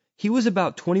 He was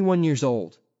about 21 years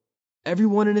old.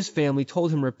 Everyone in his family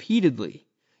told him repeatedly,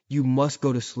 'You must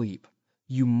go to sleep.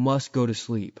 You must go to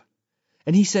sleep.'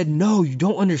 And he said, 'No, you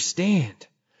don't understand.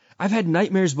 I've had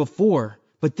nightmares before,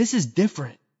 but this is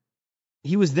different.'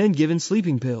 He was then given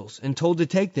sleeping pills and told to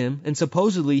take them, and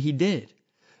supposedly he did.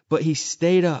 But he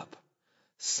stayed up,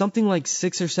 something like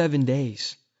 6 or 7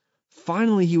 days.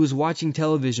 Finally, he was watching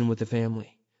television with the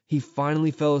family. He finally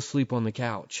fell asleep on the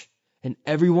couch. And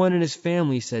everyone in his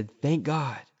family said, 'Thank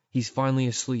God, he's finally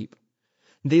asleep.'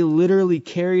 They literally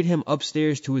carried him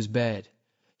upstairs to his bed.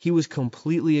 He was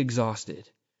completely exhausted.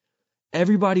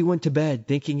 Everybody went to bed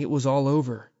thinking it was all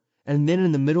over. And then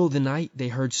in the middle of the night, they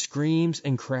heard screams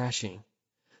and crashing.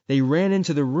 They ran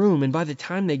into the room, and by the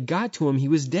time they got to him, he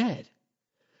was dead.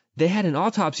 They had an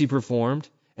autopsy performed,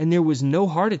 and there was no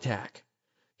heart attack.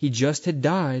 He just had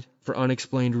died for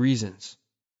unexplained reasons.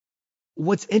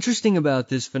 What's interesting about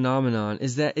this phenomenon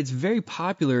is that it's very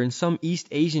popular in some East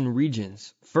Asian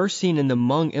regions, first seen in the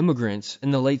Hmong immigrants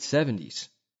in the late 70s.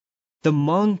 The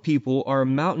Hmong people are a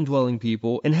mountain-dwelling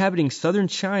people inhabiting southern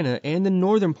China and the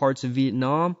northern parts of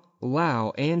Vietnam,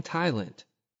 Laos, and Thailand.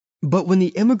 But when the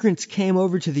immigrants came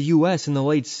over to the U.S. in the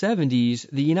late 70s,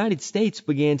 the United States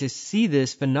began to see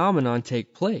this phenomenon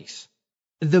take place.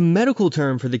 The medical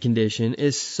term for the condition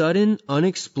is sudden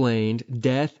unexplained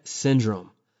death syndrome,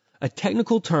 a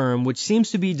technical term which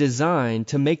seems to be designed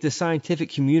to make the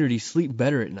scientific community sleep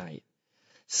better at night.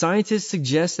 Scientists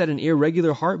suggest that an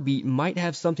irregular heartbeat might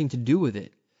have something to do with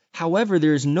it. However,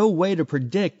 there is no way to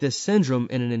predict this syndrome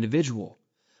in an individual.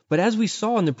 But as we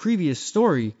saw in the previous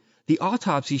story, the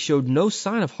autopsy showed no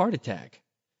sign of heart attack.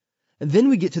 And then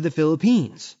we get to the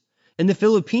Philippines. In the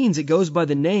Philippines, it goes by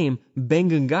the name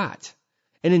Bengugat.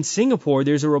 And in Singapore,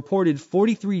 there's a reported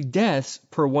 43 deaths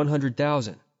per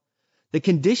 100,000. The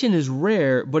condition is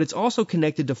rare, but it's also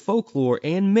connected to folklore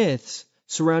and myths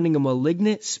surrounding a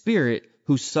malignant spirit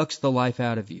who sucks the life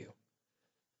out of you.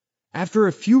 After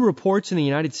a few reports in the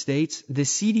United States, the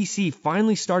CDC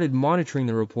finally started monitoring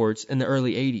the reports in the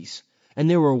early 80s, and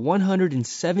there were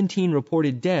 117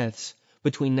 reported deaths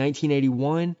between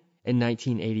 1981 and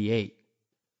 1988.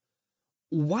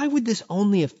 Why would this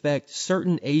only affect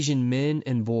certain Asian men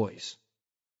and boys?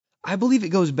 I believe it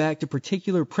goes back to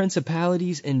particular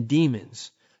principalities and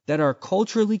demons that are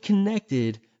culturally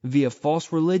connected via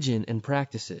false religion and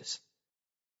practices.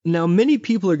 Now, many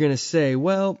people are going to say,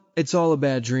 well, it's all a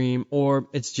bad dream or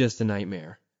it's just a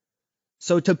nightmare.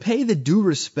 So to pay the due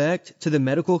respect to the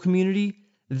medical community,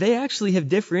 they actually have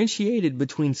differentiated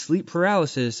between sleep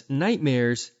paralysis,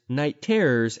 nightmares, night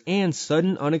terrors, and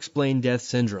sudden unexplained death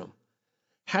syndrome.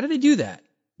 How do they do that?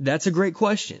 That's a great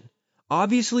question.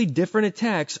 Obviously, different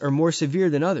attacks are more severe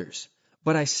than others,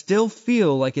 but I still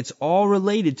feel like it's all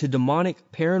related to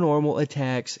demonic paranormal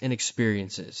attacks and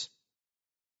experiences.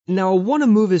 Now, I want to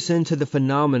move us into the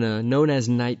phenomena known as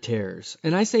night terrors,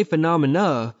 and I say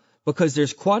phenomena because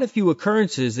there's quite a few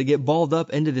occurrences that get balled up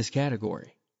into this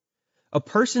category. A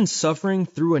person suffering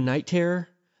through a night terror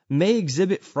may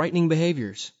exhibit frightening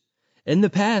behaviors. In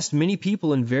the past, many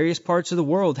people in various parts of the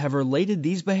world have related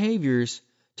these behaviors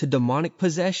to demonic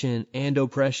possession and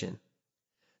oppression.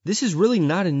 This is really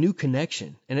not a new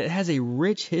connection, and it has a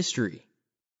rich history.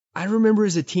 I remember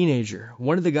as a teenager,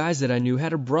 one of the guys that I knew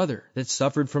had a brother that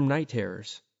suffered from night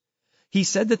terrors. He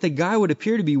said that the guy would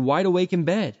appear to be wide awake in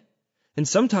bed, and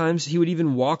sometimes he would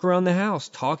even walk around the house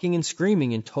talking and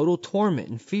screaming in total torment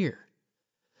and fear.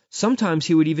 Sometimes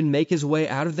he would even make his way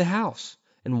out of the house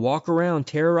and walk around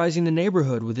terrorizing the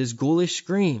neighborhood with his ghoulish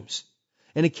screams,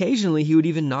 and occasionally he would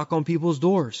even knock on people's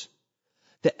doors.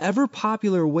 The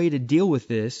ever-popular way to deal with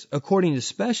this, according to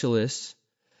specialists,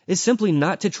 is simply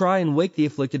not to try and wake the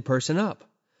afflicted person up,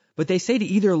 but they say to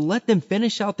either let them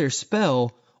finish out their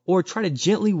spell or try to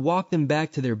gently walk them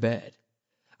back to their bed.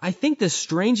 I think the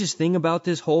strangest thing about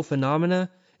this whole phenomena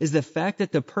is the fact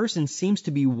that the person seems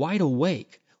to be wide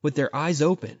awake with their eyes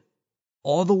open.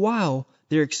 All the while,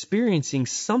 they're experiencing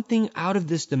something out of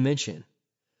this dimension.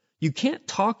 You can't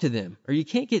talk to them or you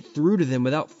can't get through to them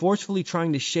without forcefully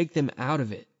trying to shake them out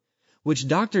of it, which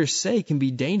doctors say can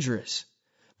be dangerous.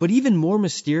 But even more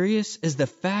mysterious is the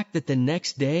fact that the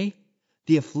next day,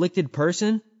 the afflicted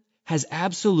person has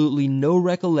absolutely no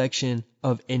recollection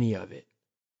of any of it.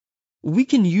 We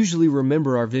can usually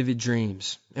remember our vivid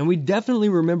dreams, and we definitely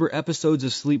remember episodes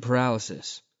of sleep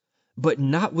paralysis, but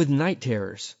not with night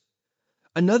terrors.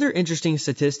 Another interesting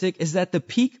statistic is that the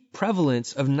peak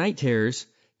prevalence of night terrors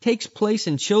takes place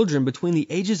in children between the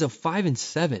ages of 5 and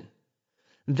 7.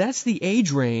 That's the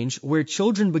age range where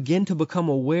children begin to become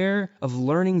aware of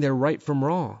learning their right from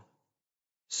wrong.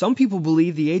 Some people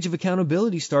believe the age of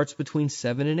accountability starts between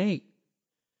 7 and 8.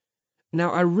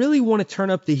 Now, I really want to turn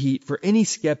up the heat for any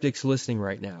skeptics listening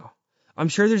right now. I'm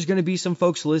sure there's going to be some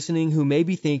folks listening who may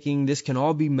be thinking this can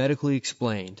all be medically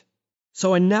explained.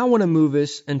 So I now want to move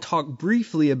us and talk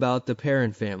briefly about the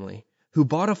Perrin family, who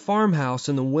bought a farmhouse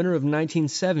in the winter of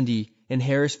 1970 in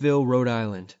Harrisville, Rhode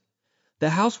Island. The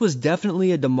house was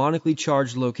definitely a demonically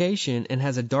charged location and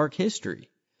has a dark history,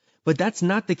 but that's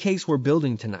not the case we're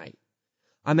building tonight.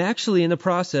 I'm actually in the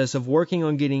process of working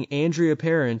on getting Andrea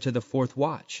Perrin to the Fourth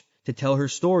Watch to tell her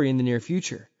story in the near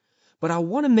future, but I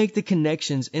want to make the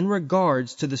connections in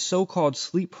regards to the so-called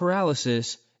sleep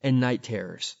paralysis and night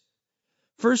terrors.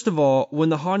 First of all, when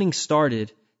the haunting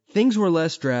started, things were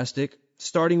less drastic,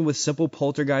 starting with simple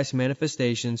poltergeist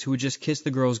manifestations who would just kiss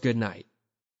the girls goodnight.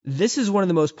 This is one of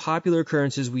the most popular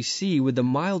occurrences we see with the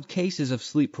mild cases of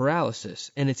sleep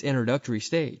paralysis in its introductory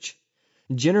stage.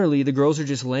 Generally, the girls are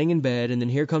just laying in bed, and then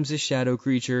here comes this shadow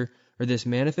creature or this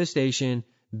manifestation,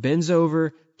 bends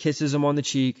over, kisses them on the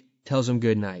cheek, tells them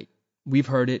goodnight. We've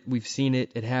heard it, we've seen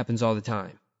it, it happens all the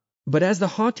time. But as the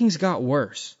hauntings got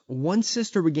worse, one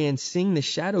sister began seeing the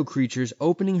shadow creatures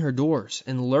opening her doors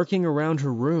and lurking around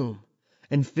her room,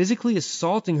 and physically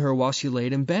assaulting her while she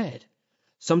laid in bed.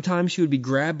 Sometimes she would be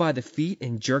grabbed by the feet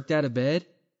and jerked out of bed.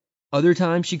 Other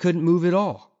times she couldn't move at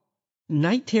all.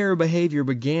 Night terror behavior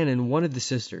began in one of the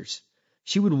sisters.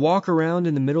 She would walk around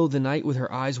in the middle of the night with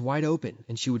her eyes wide open,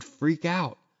 and she would freak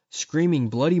out, screaming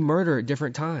bloody murder at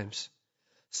different times.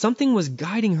 Something was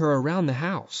guiding her around the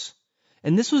house,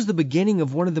 and this was the beginning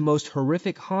of one of the most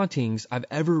horrific hauntings I've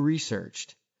ever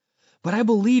researched. But I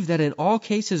believe that in all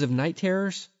cases of night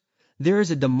terrors, there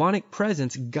is a demonic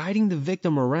presence guiding the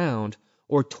victim around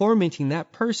or tormenting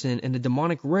that person in the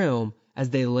demonic realm as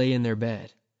they lay in their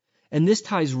bed. And this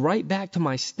ties right back to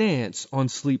my stance on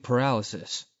sleep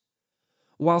paralysis.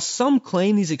 While some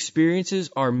claim these experiences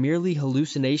are merely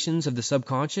hallucinations of the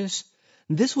subconscious,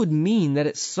 this would mean that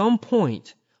at some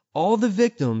point, all the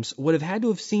victims would have had to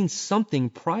have seen something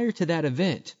prior to that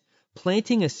event,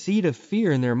 planting a seed of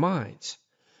fear in their minds.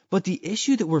 But the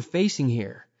issue that we're facing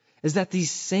here is that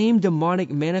these same demonic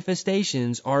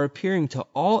manifestations are appearing to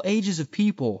all ages of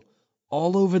people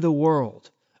all over the world,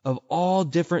 of all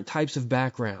different types of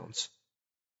backgrounds.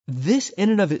 This in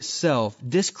and of itself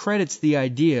discredits the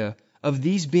idea of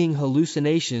these being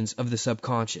hallucinations of the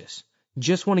subconscious.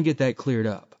 Just want to get that cleared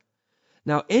up.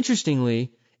 Now,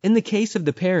 interestingly, in the case of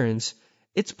the Perrins,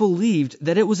 it's believed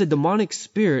that it was a demonic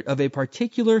spirit of a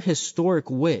particular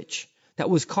historic witch that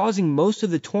was causing most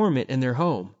of the torment in their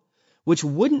home, which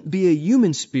wouldn't be a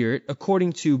human spirit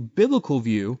according to biblical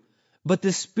view, but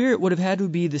the spirit would have had to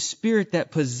be the spirit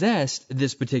that possessed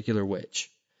this particular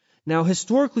witch. Now,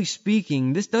 historically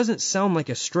speaking, this doesn't sound like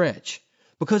a stretch,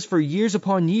 because for years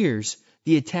upon years,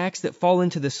 the attacks that fall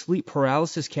into the sleep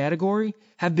paralysis category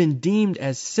have been deemed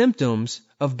as symptoms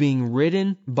of being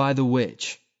ridden by the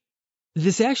witch.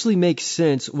 This actually makes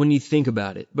sense when you think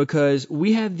about it, because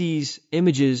we have these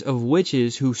images of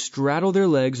witches who straddle their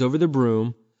legs over the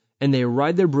broom and they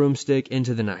ride their broomstick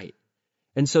into the night.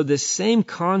 And so this same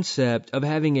concept of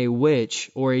having a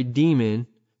witch or a demon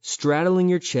straddling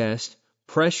your chest,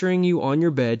 pressuring you on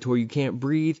your bed to where you can't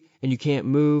breathe and you can't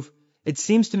move, it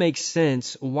seems to make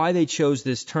sense why they chose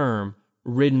this term,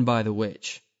 ridden by the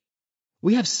witch.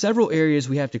 We have several areas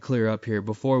we have to clear up here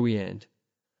before we end.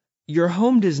 Your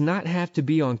home does not have to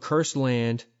be on cursed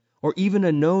land or even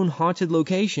a known haunted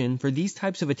location for these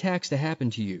types of attacks to happen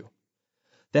to you.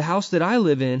 The house that I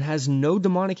live in has no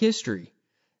demonic history.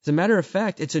 As a matter of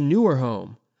fact, it's a newer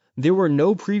home. There were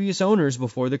no previous owners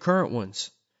before the current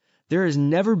ones. There has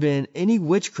never been any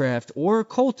witchcraft or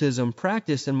occultism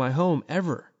practiced in my home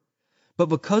ever. But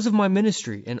because of my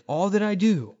ministry and all that I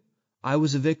do, I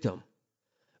was a victim.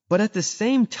 But at the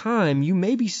same time, you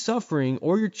may be suffering,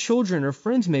 or your children or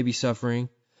friends may be suffering,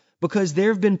 because there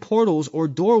have been portals or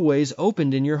doorways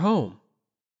opened in your home.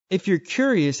 If you're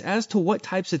curious as to what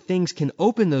types of things can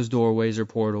open those doorways or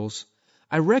portals,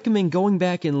 I recommend going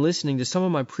back and listening to some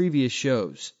of my previous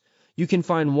shows. You can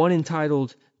find one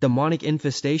entitled Demonic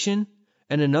Infestation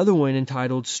and another one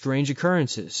entitled Strange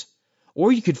Occurrences.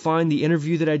 Or you could find the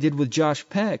interview that I did with Josh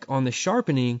Peck on the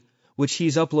sharpening, which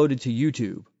he's uploaded to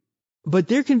YouTube. But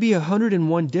there can be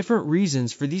 101 different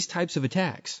reasons for these types of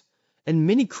attacks, and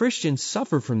many Christians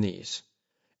suffer from these.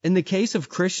 In the case of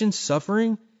Christians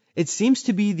suffering, it seems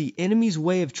to be the enemy's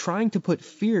way of trying to put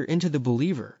fear into the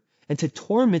believer and to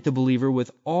torment the believer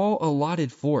with all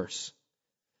allotted force.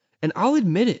 And I'll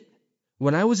admit it,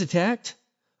 when I was attacked,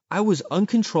 I was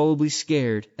uncontrollably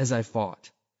scared as I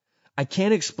fought. I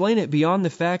can't explain it beyond the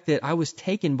fact that I was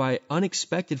taken by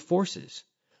unexpected forces.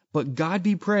 But God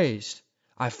be praised,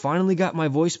 I finally got my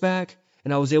voice back,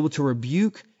 and I was able to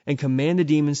rebuke and command the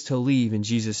demons to leave in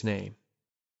Jesus' name.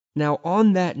 Now,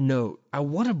 on that note, I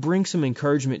want to bring some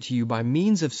encouragement to you by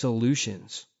means of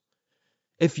solutions.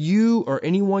 If you or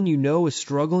anyone you know is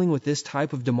struggling with this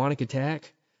type of demonic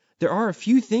attack, there are a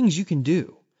few things you can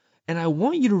do, and I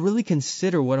want you to really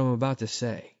consider what I'm about to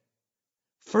say.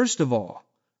 First of all,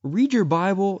 read your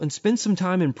Bible and spend some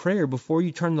time in prayer before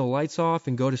you turn the lights off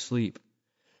and go to sleep.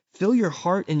 Fill your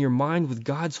heart and your mind with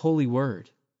God's holy word.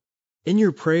 In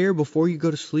your prayer before you go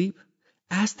to sleep,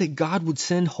 ask that God would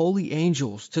send holy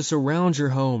angels to surround your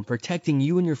home, protecting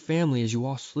you and your family as you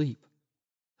all sleep.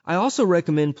 I also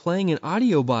recommend playing an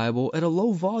audio Bible at a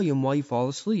low volume while you fall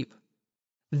asleep.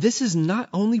 This is not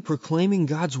only proclaiming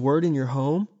God's word in your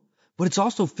home, but it's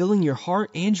also filling your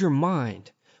heart and your mind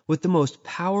with the most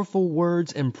powerful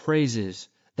words and praises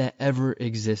that ever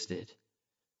existed.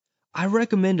 I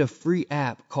recommend a free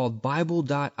app called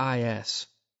Bible.is.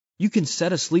 You can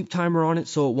set a sleep timer on it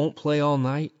so it won't play all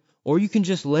night, or you can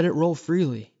just let it roll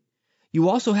freely. You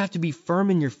also have to be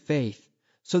firm in your faith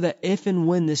so that if and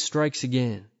when this strikes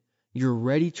again, you're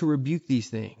ready to rebuke these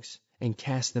things and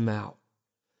cast them out.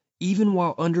 Even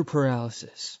while under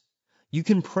paralysis, you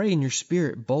can pray in your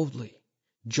spirit boldly,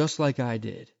 just like I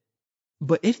did.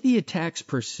 But if the attacks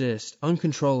persist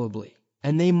uncontrollably,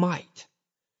 and they might,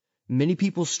 many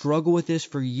people struggle with this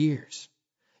for years,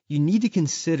 you need to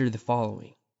consider the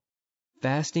following: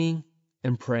 fasting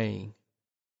and praying.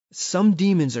 Some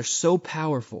demons are so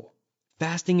powerful,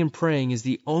 fasting and praying is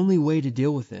the only way to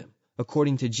deal with them,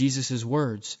 according to Jesus'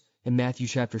 words in Matthew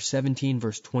chapter 17,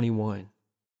 verse 21.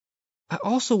 I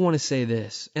also want to say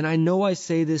this, and I know I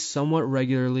say this somewhat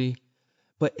regularly,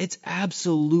 but it's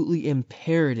absolutely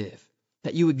imperative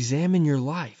that you examine your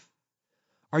life.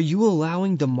 Are you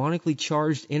allowing demonically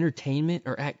charged entertainment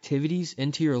or activities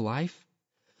into your life?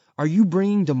 Are you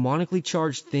bringing demonically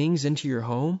charged things into your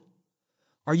home?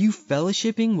 Are you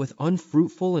fellowshipping with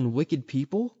unfruitful and wicked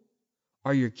people?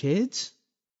 Are your kids?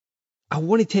 I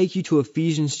want to take you to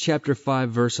Ephesians chapter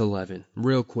 5, verse 11,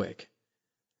 real quick.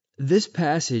 This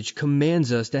passage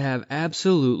commands us to have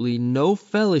absolutely no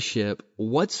fellowship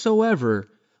whatsoever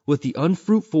with the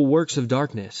unfruitful works of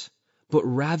darkness, but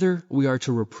rather we are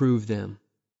to reprove them.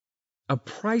 A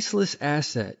priceless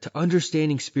asset to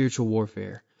understanding spiritual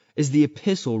warfare is the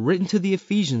epistle written to the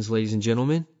Ephesians, ladies and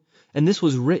gentlemen, and this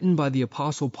was written by the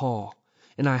Apostle Paul,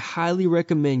 and I highly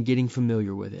recommend getting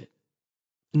familiar with it.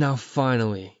 Now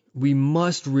finally, we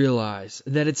must realize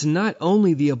that it's not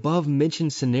only the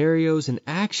above-mentioned scenarios and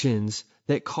actions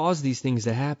that cause these things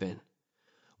to happen.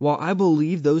 While I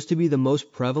believe those to be the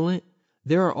most prevalent,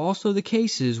 there are also the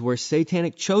cases where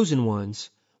satanic chosen ones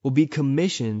will be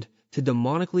commissioned to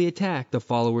demonically attack the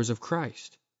followers of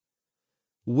Christ.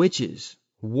 Witches,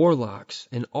 warlocks,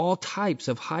 and all types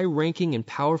of high-ranking and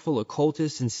powerful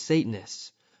occultists and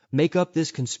Satanists make up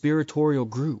this conspiratorial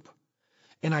group.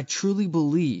 And I truly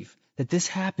believe that this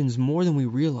happens more than we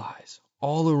realize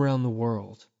all around the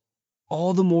world.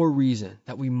 All the more reason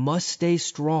that we must stay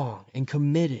strong and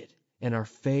committed in our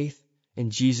faith in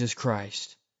Jesus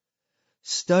Christ.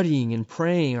 Studying and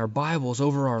praying our Bibles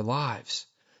over our lives,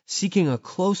 seeking a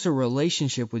closer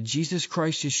relationship with Jesus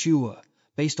Christ Yeshua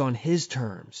based on His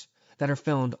terms that are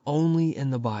found only in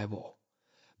the Bible.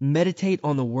 Meditate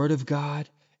on the Word of God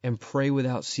and pray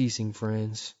without ceasing,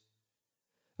 friends.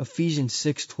 Ephesians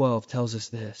 6:12 tells us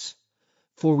this: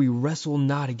 For we wrestle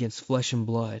not against flesh and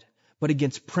blood, but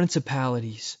against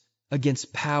principalities,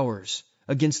 against powers,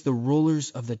 against the rulers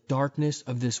of the darkness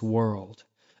of this world,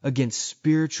 against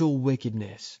spiritual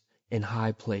wickedness in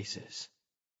high places.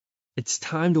 It's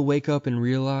time to wake up and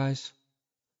realize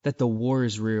that the war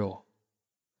is real.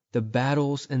 The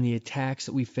battles and the attacks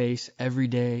that we face every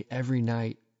day, every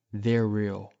night, they're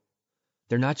real.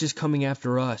 They're not just coming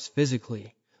after us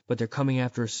physically, but they're coming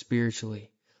after us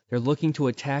spiritually. They're looking to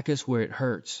attack us where it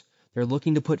hurts. They're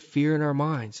looking to put fear in our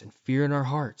minds and fear in our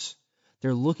hearts.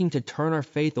 They're looking to turn our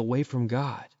faith away from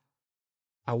God.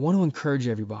 I want to encourage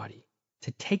everybody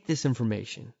to take this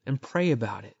information and pray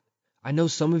about it. I know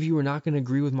some of you are not going to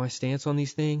agree with my stance on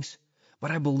these things,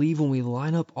 but I believe when we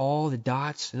line up all the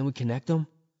dots and then we connect them,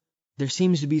 there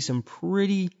seems to be some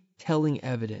pretty telling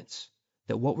evidence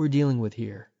that what we're dealing with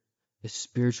here is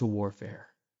spiritual warfare.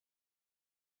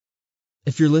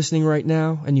 If you're listening right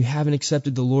now and you haven't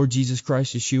accepted the Lord Jesus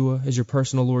Christ Yeshua as your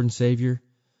personal Lord and Savior,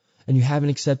 and you haven't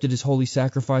accepted His holy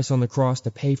sacrifice on the cross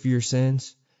to pay for your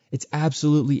sins, it's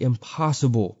absolutely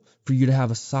impossible for you to have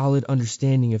a solid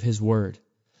understanding of His Word.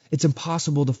 It's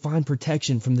impossible to find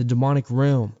protection from the demonic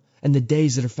realm and the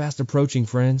days that are fast approaching,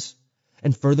 friends.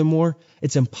 And furthermore,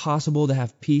 it's impossible to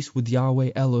have peace with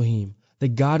Yahweh Elohim, the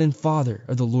God and Father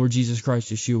of the Lord Jesus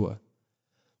Christ Yeshua.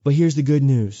 But here's the good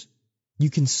news. You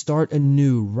can start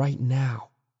anew right now.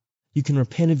 You can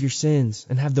repent of your sins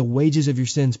and have the wages of your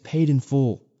sins paid in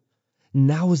full.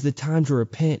 Now is the time to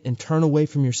repent and turn away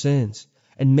from your sins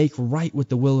and make right with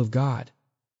the will of God.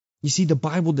 You see, the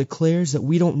Bible declares that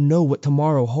we don't know what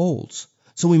tomorrow holds,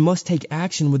 so we must take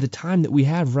action with the time that we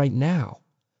have right now.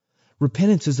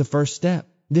 Repentance is the first step.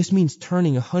 This means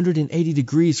turning 180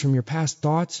 degrees from your past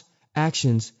thoughts,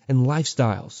 actions, and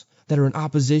lifestyles that are in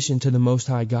opposition to the Most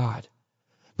High God.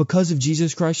 Because of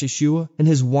Jesus Christ Yeshua and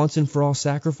His once and for all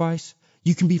sacrifice,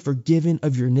 you can be forgiven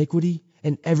of your iniquity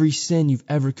and every sin you've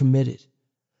ever committed.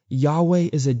 Yahweh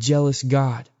is a jealous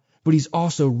God, but He's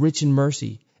also rich in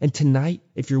mercy. And tonight,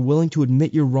 if you're willing to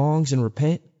admit your wrongs and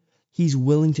repent, He's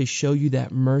willing to show you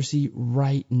that mercy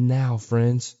right now,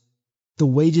 friends. The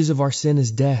wages of our sin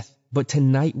is death, but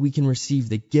tonight we can receive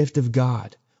the gift of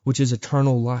God, which is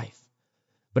eternal life.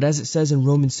 But as it says in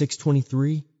Romans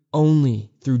 6:23,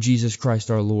 only through Jesus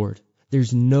Christ our Lord.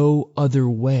 There's no other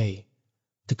way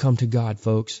to come to God,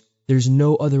 folks. There's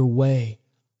no other way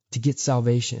to get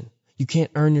salvation. You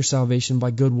can't earn your salvation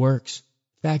by good works.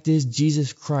 Fact is,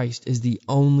 Jesus Christ is the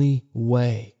only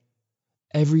way.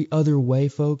 Every other way,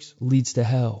 folks, leads to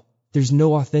hell. There's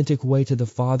no authentic way to the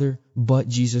Father but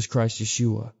Jesus Christ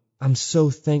Yeshua. I'm so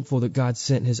thankful that God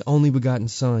sent His only begotten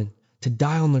Son to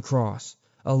die on the cross,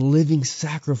 a living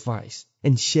sacrifice,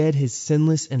 and shed His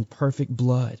sinless and perfect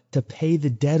blood to pay the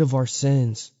debt of our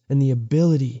sins and the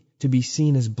ability to be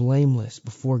seen as blameless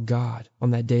before God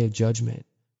on that day of judgment.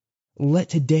 Let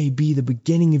today be the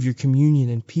beginning of your communion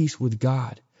and peace with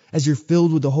God as you're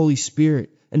filled with the Holy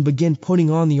Spirit and begin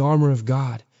putting on the armor of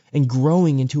God and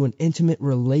growing into an intimate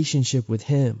relationship with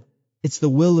Him. It's the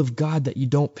will of God that you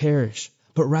don't perish,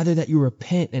 but rather that you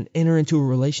repent and enter into a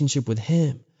relationship with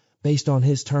Him based on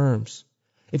His terms.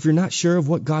 If you're not sure of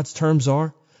what God's terms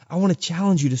are, I want to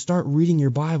challenge you to start reading your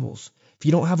Bibles. If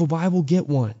you don't have a Bible, get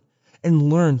one and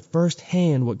learn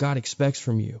firsthand what God expects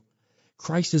from you.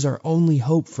 Christ is our only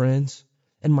hope, friends,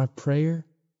 and my prayer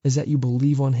is that you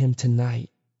believe on Him tonight.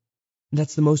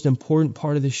 That's the most important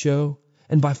part of the show,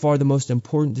 and by far the most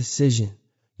important decision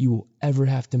you will ever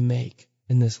have to make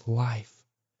in this life.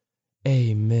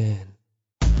 Amen.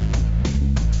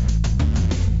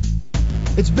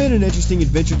 It's been an interesting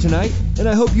adventure tonight, and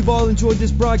I hope you've all enjoyed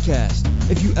this broadcast.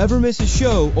 If you ever miss a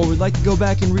show or would like to go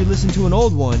back and re-listen to an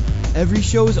old one, every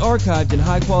show is archived in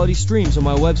high-quality streams on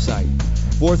my website,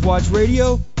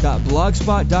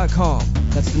 fourthwatchradio.blogspot.com.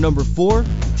 That's the number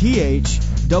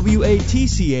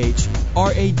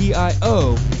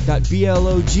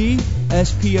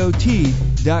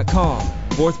 4thwatchradio.blogspot.com.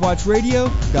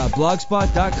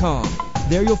 fourthwatchradio.blogspot.com.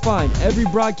 There you'll find every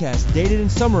broadcast dated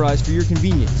and summarized for your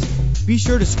convenience. Be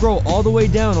sure to scroll all the way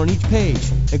down on each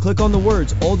page and click on the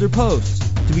words Older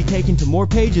Posts to be taken to more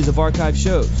pages of archived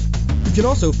shows. You can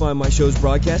also find my shows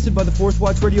broadcasted by the Fourth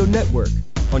Watch Radio Network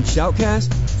on Shoutcast,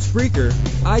 Spreaker,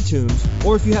 iTunes,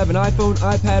 or if you have an iPhone,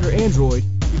 iPad, or Android,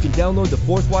 you can download the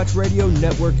Fourth Watch Radio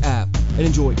Network app and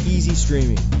enjoy easy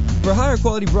streaming. For higher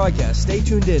quality broadcasts, stay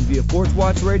tuned in via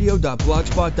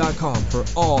fourthwatchradio.blogspot.com for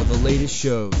all the latest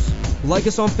shows. Like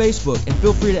us on Facebook and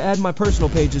feel free to add my personal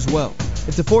page as well.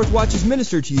 If the Fourth Watch is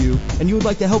ministered to you and you would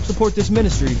like to help support this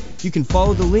ministry, you can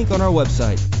follow the link on our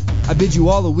website. I bid you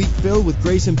all a week filled with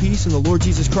grace and peace in the Lord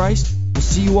Jesus Christ. We'll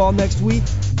see you all next week.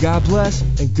 God bless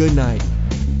and good night.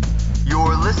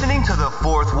 You're listening to The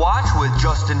Fourth Watch with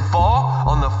Justen Fall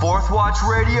on the Fourth Watch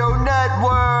Radio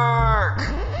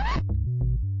Network.